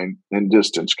line and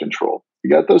distance control.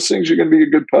 You got those things, you're going to be a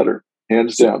good putter,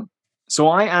 hands down. So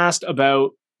I asked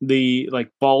about the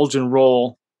bulge and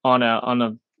roll on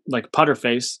a putter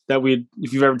face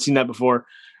if you've ever seen that before.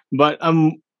 But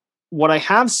what I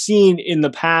have seen in the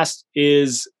past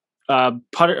is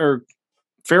putter or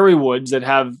fairway woods that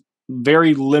have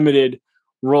very limited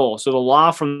roll. So the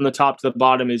loft from the top to the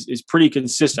bottom is pretty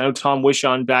consistent. I know Tom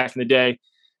Wishon back in the day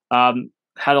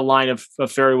had a line of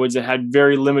fairway woods that had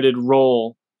very limited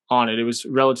roll on it. It was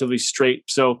relatively straight.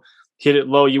 So hit it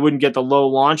low, you wouldn't get the low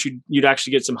launch. You'd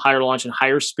actually get some higher launch and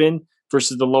higher spin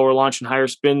versus the lower launch and higher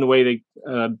spin. The way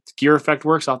the gear effect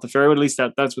works off the fairway, at least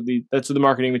that's what the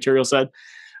marketing material said.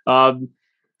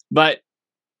 But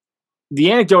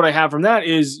the anecdote I have from that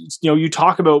is, you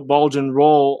talk about bulge and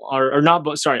roll,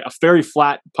 a very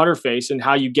flat putter face and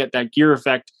how you get that gear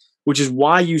effect, which is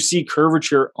why you see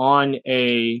curvature on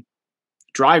a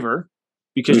driver,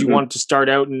 because you want it to start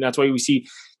out, and that's why we see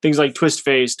things like twist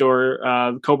faced or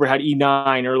Cobra had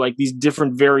E9 or these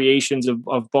different variations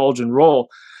of bulge and roll.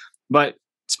 But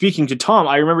speaking to Tom,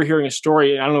 I remember hearing a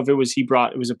story. I don't know if it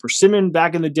was a Persimmon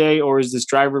back in the day, or is this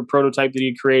driver prototype that he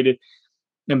had created.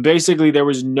 And basically there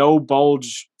was no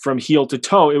bulge from heel to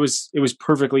toe. It was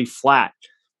perfectly flat.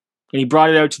 And he brought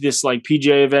it out to this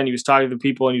PGA event. He was talking to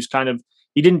people and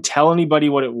he didn't tell anybody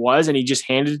what it was. And he just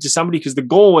handed it to somebody because the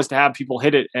goal was to have people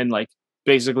hit it and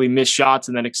basically miss shots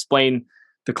and then explain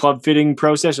the club fitting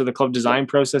process or the club design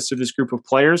process to this group of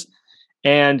players.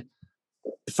 And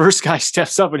the first guy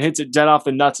steps up and hits it dead off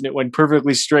the nuts and it went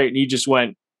perfectly straight. And he just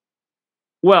went,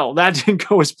 well, that didn't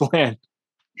go as planned.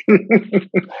 He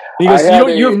goes,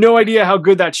 you have no idea how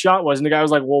good that shot was. And the guy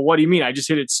was like, well, what do you mean? I just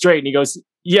hit it straight. And he goes,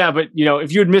 yeah, but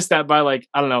if you had missed that by I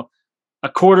don't know, a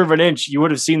quarter of an inch, you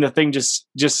would have seen the thing just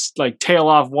tail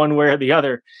off one way or the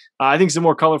other. I think some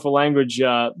more colorful language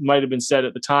might have been said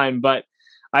at the time, but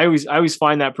I always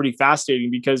find that pretty fascinating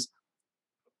because,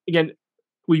 again,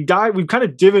 we've kind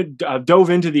of dove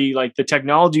into the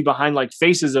technology behind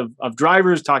faces of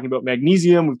drivers, talking about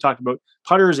magnesium. We've talked about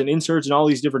putters and inserts and all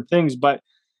these different things, but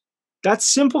that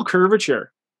simple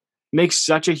curvature makes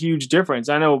such a huge difference.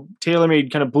 I know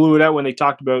TaylorMade kind of blew it out when they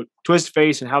talked about twist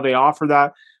face and how they offer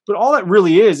that, but all that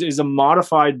really is a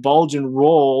modified bulge and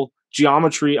roll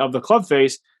geometry of the club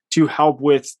face to help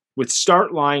with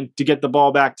start line to get the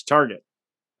ball back to target.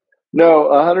 No,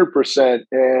 100%.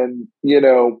 And,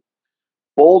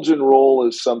 bulge and roll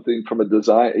is something from a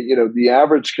design, the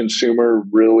average consumer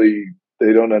really,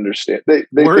 they don't understand.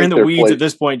 We're in the weeds at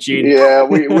this point, Gene. Yeah,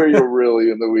 we're really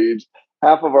in the weeds.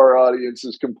 Half of our audience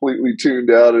is completely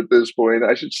tuned out at this point.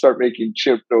 I should start making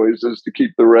chimp noises to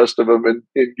keep the rest of them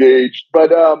engaged.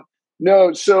 But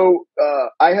no, so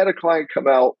I had a client come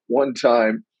out one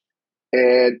time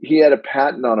and he had a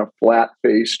patent on a flat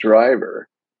face driver.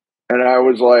 And I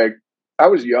was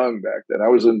young back then. I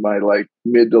was in my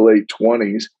mid to late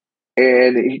 20s.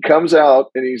 And he comes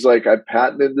out and he's like, I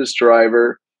patented this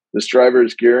driver. This driver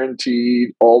is guaranteed,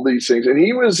 all these things. And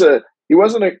he wasn't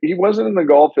in the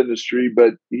golf industry,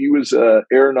 but he was an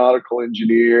aeronautical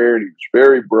engineer and he was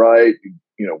very bright. He,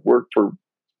 worked for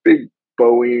big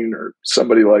Boeing or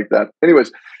somebody like that.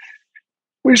 Anyways,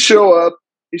 we show up.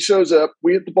 He shows up.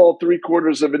 We hit the ball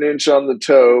 3/4 of an inch on the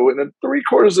toe, and then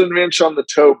 3/4 of an inch on the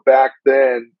toe. Back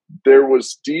then, there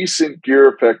was decent gear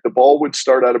effect. The ball would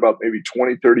start out about maybe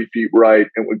 20, 30 feet right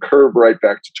and would curve right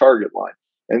back to target line.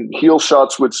 And heel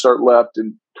shots would start left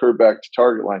and curve back to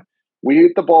target line. We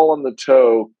hit the ball on the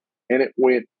toe, and it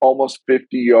went almost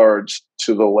 50 yards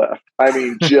to the left. I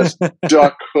mean, just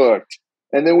duck hooked.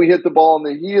 And then we hit the ball on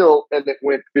the heel, and it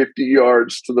went 50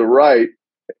 yards to the right.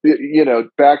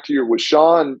 Back to your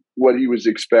Wishon, what he was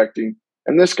expecting.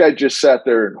 And this guy just sat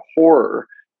there in horror.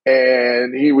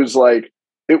 And he was like,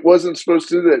 it wasn't supposed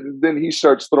to do that. And then he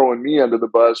starts throwing me under the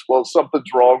bus. Well,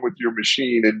 something's wrong with your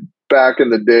machine. And back in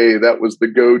the day, that was the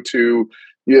go-to,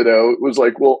 it was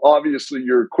like, well, obviously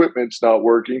your equipment's not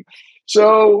working.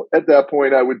 So at that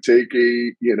point, I would take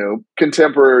a,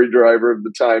 contemporary driver of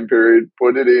the time period,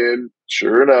 put it in.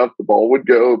 Sure enough, the ball would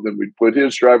go. Then we'd put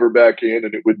his driver back in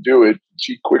and it would do it.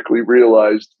 She quickly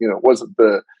realized, it wasn't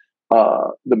the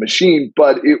machine,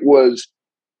 but it was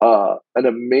an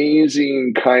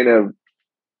amazing kind of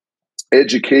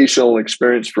educational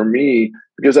experience for me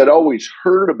because I'd always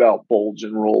heard about bulge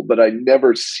and roll, but I'd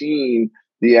never seen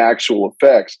the actual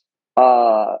effects.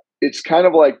 It's kind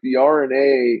of like the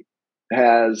R&A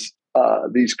has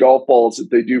these golf balls that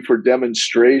they do for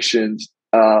demonstrations.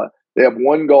 They have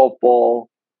one golf ball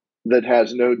that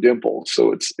has no dimples,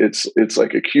 so it's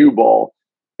like a cue ball,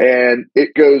 and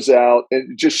it goes out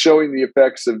and just showing the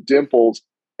effects of dimples,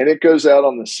 and it goes out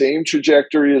on the same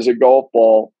trajectory as a golf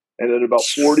ball, and at about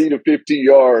 40 to 50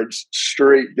 yards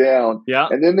straight down. Yeah.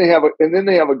 And then they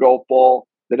have a golf ball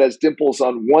that has dimples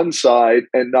on one side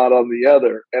and not on the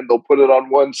other, and they'll put it on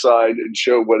one side and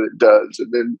show what it does,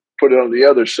 and then put it on the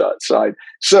other side.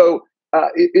 So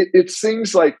it's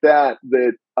things like that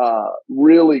that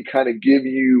really kind of give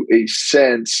you a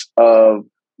sense of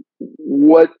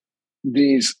what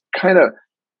these kind of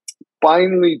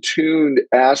finely tuned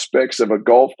aspects of a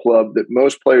golf club that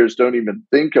most players don't even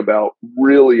think about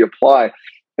really apply.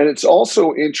 And it's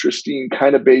also interesting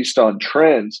kind of based on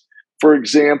trends. For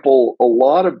example, a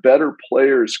lot of better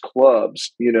players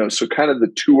clubs, so kind of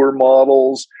the tour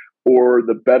models or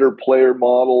the better player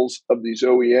models of these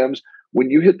OEMs, when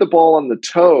you hit the ball on the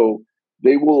toe,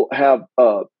 they will have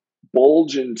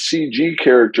bulge and CG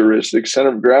characteristics,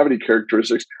 center of gravity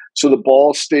characteristics. So the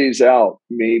ball stays out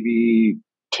maybe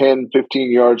 10,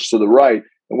 15 yards to the right.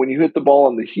 And when you hit the ball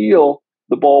on the heel,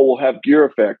 the ball will have gear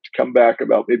effect, come back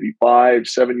about maybe 5,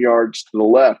 7 yards to the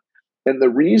left. And the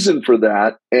reason for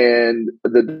that and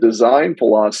the design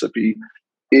philosophy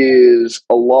is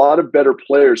a lot of better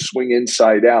players swing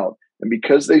inside out. And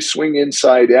because they swing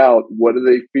inside out, what do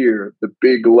they fear? The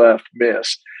big left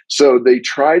miss. So they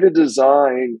try to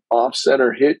design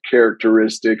off-center hit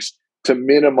characteristics to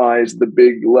minimize the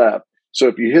big left. So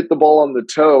if you hit the ball on the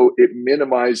toe, it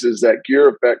minimizes that gear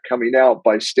effect coming out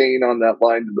by staying on that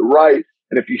line to the right.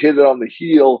 And if you hit it on the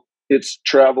heel, it's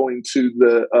traveling to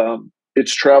the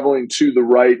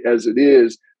right as it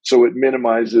is. So it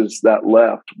minimizes that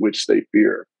left, which they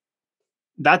fear.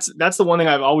 That's the one thing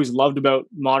I've always loved about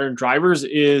modern drivers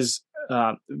is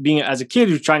being as a kid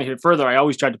who's trying to hit further. I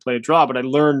always tried to play a draw, but I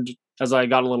learned as I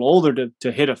got a little older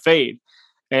to hit a fade.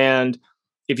 And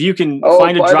if you can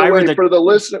find a driver that for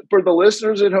the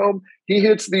listeners at home, he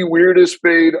hits the weirdest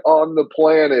fade on the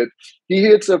planet. He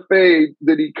hits a fade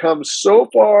that he comes so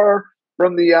far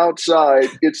from the outside,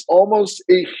 it's almost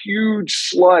a huge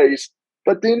slice,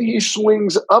 but then he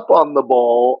swings up on the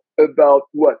ball about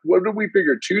what did we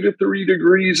figure, 2 to 3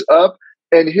 degrees up,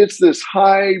 and hits this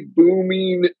high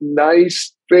booming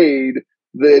nice fade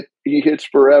that he hits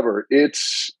forever. I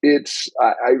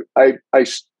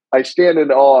stand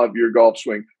in awe of your golf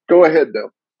swing. Go ahead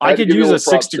though. I could use a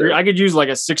 6 degree. I could use like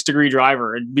a 6 degree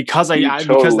driver, and because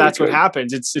that's what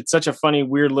happens. It's such a funny,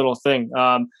 weird little thing.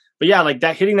 But yeah, like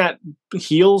that, hitting that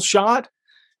heel shot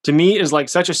to me is like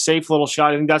such a safe little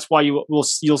shot. I think that's why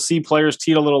you'll see players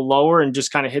tee it a little lower and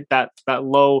just kind of hit that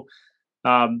low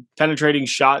penetrating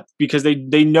shot, because they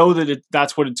know that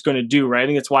that's what it's going to do, right? I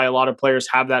think that's why a lot of players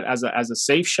have that as a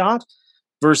safe shot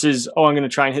versus, I'm going to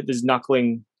try and hit this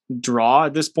knuckling draw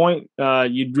at this point.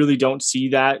 You really don't see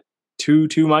that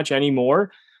too much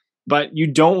anymore, but you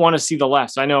don't want to see the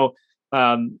lefts. I know.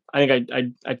 I think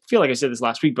I feel like I said this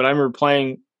last week, but I remember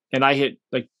playing and I hit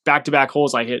like back-to-back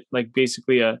holes. I hit like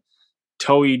basically a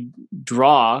toey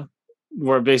draw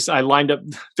where I lined up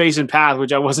face and path,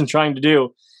 which I wasn't trying to do.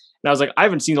 And I was like, I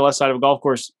haven't seen the left side of a golf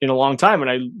course in a long time.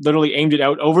 And I literally aimed it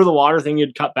out over the water, thinking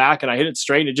it'd cut back, and I hit it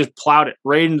straight and it just plowed it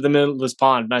right into the middle of this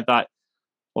pond. And I thought,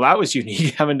 well, that was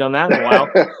unique. I haven't done that in a while.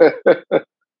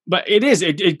 But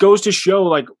it goes to show,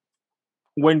 like,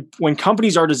 when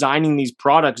companies are designing these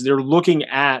products, they're looking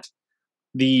at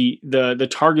the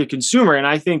target consumer. And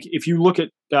I think if you look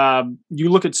at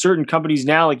certain companies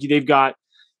now, like they've got,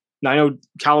 I know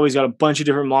Callaway's got a bunch of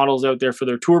different models out there for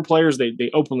their tour players.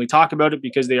 They openly talk about it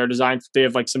because they are designed. They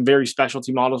have like some very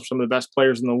specialty models for some of the best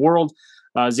players in the world.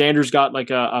 Xander's got like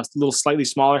a little slightly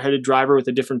smaller headed driver with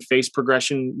a different face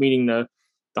progression, meaning the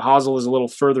hosel is a little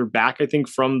further back, I think,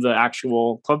 from the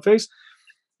actual club face.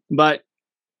 But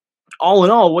all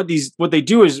in all, what they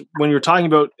do is, when you're talking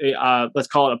about let's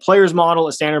call it a player's model,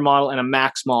 a standard model, and a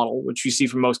max model, which you see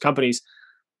from most companies,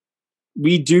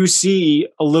 we do see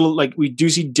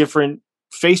different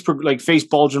face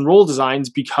bulge and roll designs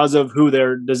because of who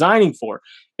they're designing for.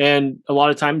 And a lot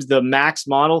of times the max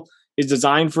model is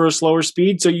designed for a slower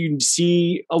speed, so you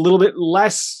see a little bit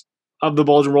less of the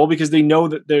bulge and roll, because they know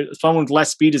that someone with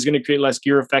less speed is going to create less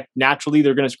gear effect. Naturally,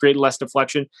 they're going to create less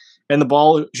deflection, and the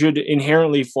ball should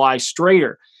inherently fly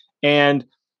straighter. And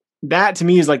that to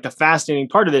me is like the fascinating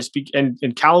part of this. And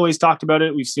Callaway's talked about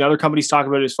it. We've seen other companies talk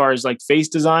about it as far as like face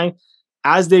design.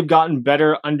 As they've gotten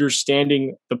better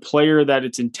understanding the player that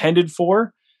it's intended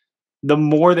for, the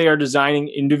more they are designing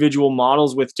individual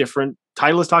models with different,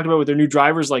 Titleist talked about with their new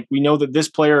drivers, like we know that this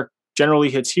player generally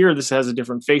hits here. This has a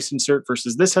different face insert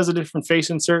versus this has a different face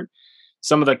insert.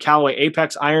 Some of the Callaway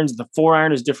Apex irons, the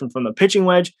 4-iron is different from the pitching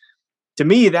wedge. To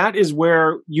me, that is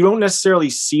where you don't necessarily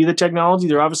see the technology.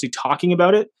 They're obviously talking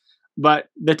about it, but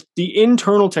the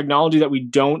internal technology that we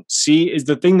don't see is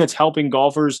the thing that's helping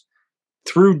golfers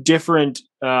through different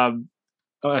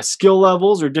skill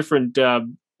levels or different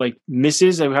like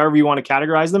misses, however you want to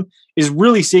categorize them, is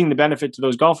really seeing the benefit to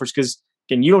those golfers. Because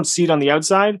again, you don't see it on the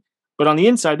outside, but on the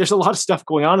inside, there's a lot of stuff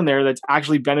going on in there that's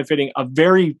actually benefiting a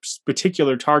very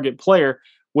particular target player,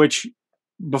 which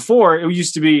before it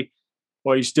used to be,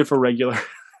 well, you stiff or regular.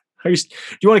 Do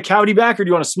you want a cavity back, or do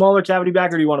you want a smaller cavity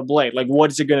back, or do you want a blade? Like, what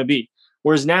is it going to be?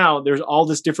 Whereas now there's all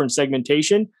this different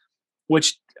segmentation,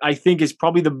 which I think is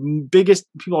probably the biggest.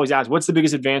 People always ask, what's the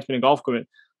biggest advancement in golf equipment?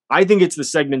 I think it's the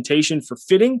segmentation for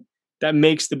fitting that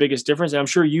makes the biggest difference. And I'm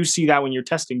sure you see that when you're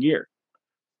testing gear.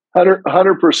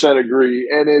 100% agree.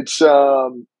 And it's,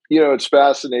 it's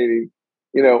fascinating.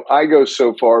 I go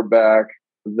so far back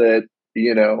that,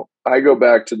 I go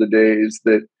back to the days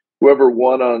that whoever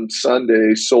won on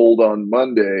Sunday sold on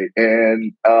Monday.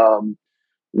 And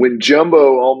when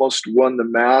Jumbo almost won the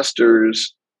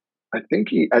Masters, I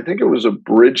think it was a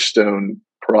Bridgestone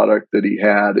product that he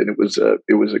had, and it was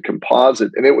a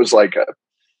composite, and it was like a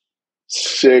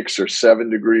 6 or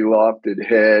 7 degree lofted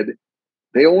head.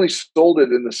 They only sold it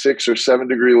in the 6 or 7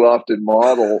 degree lofted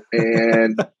model,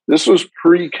 and this was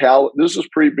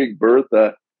pre-Big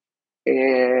Bertha,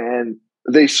 and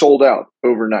they sold out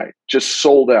overnight, just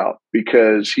sold out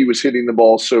because he was hitting the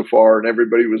ball so far and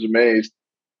everybody was amazed.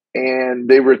 And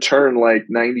they returned like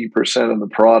 90% of the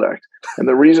product. And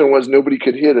the reason was nobody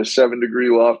could hit a 7 degree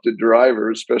lofted driver,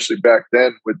 especially back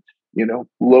then with,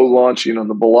 low launching on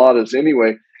the Bellatas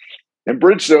anyway. And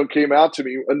Bridgestone came out to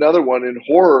me, another one in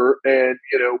horror. And,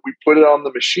 we put it on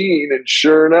the machine, and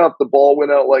sure enough, the ball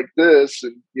went out like this.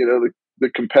 And, the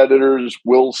competitors,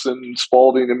 Wilson,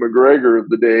 Spalding, and McGregor of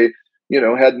the day,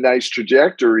 had nice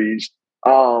trajectories.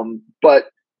 But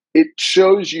it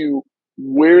shows you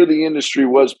where the industry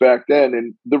was back then.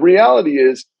 And the reality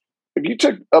is, if you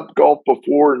took up golf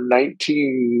before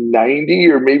 1990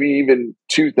 or maybe even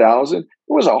 2000, it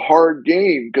was a hard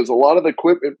game because a lot of the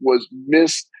equipment was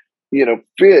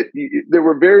fit. There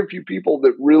were very few people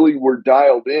that really were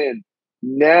dialed in.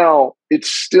 Now it's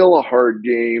still a hard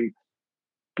game,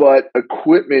 but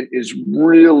equipment is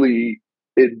really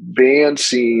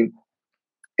advancing.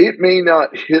 It may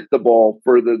not hit the ball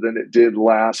further than it did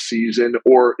last season,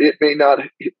 or it may not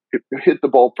hit the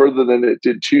ball further than it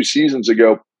did 2 seasons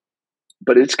ago,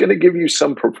 but it's going to give you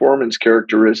some performance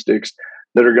characteristics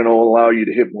that are going to allow you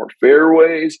to hit more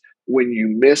fairways. When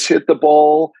you hit the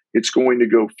ball, it's going to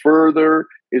go further,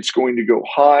 it's going to go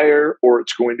higher, or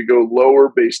it's going to go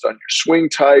lower based on your swing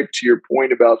type, to your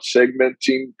point about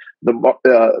segmenting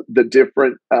the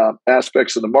different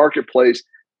aspects of the marketplace.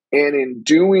 And in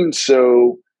doing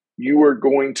so, you are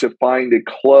going to find a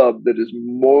club that is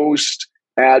most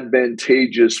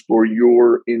advantageous for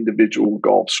your individual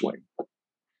golf swing.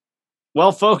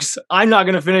 Well, folks, I'm not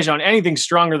going to finish on anything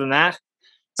stronger than that.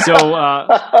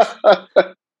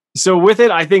 So with it,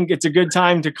 I think it's a good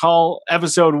time to call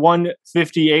episode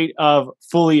 158 of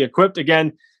Fully Equipped.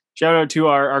 Again, shout out to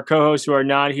our co-hosts who are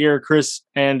not here, Chris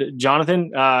and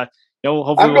Jonathan.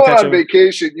 Hopefully I'm going on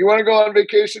vacation. You want to go on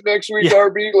vacation next week, yeah.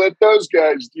 RB? Let those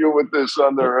guys deal with this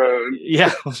on their own.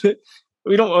 Yeah,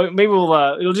 we don't. Maybe we'll.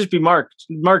 It'll just be Mark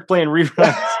playing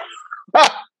reruns,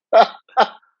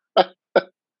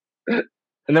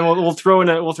 and then we'll throw in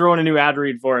a new ad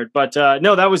read for it. But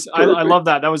no, that was I love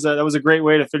that. That was a great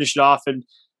way to finish it off. And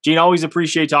Gene, always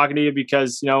appreciate talking to you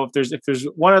because if there's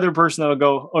one other person that'll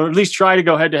go, or at least try to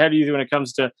go head to head with you when it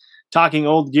comes to talking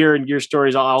old gear and gear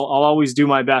stories, I'll always do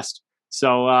my best.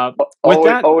 So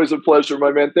always a pleasure,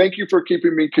 my man. Thank you for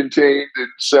keeping me contained and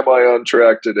semi on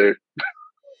track today.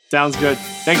 Sounds good.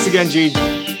 Thanks again, Gene.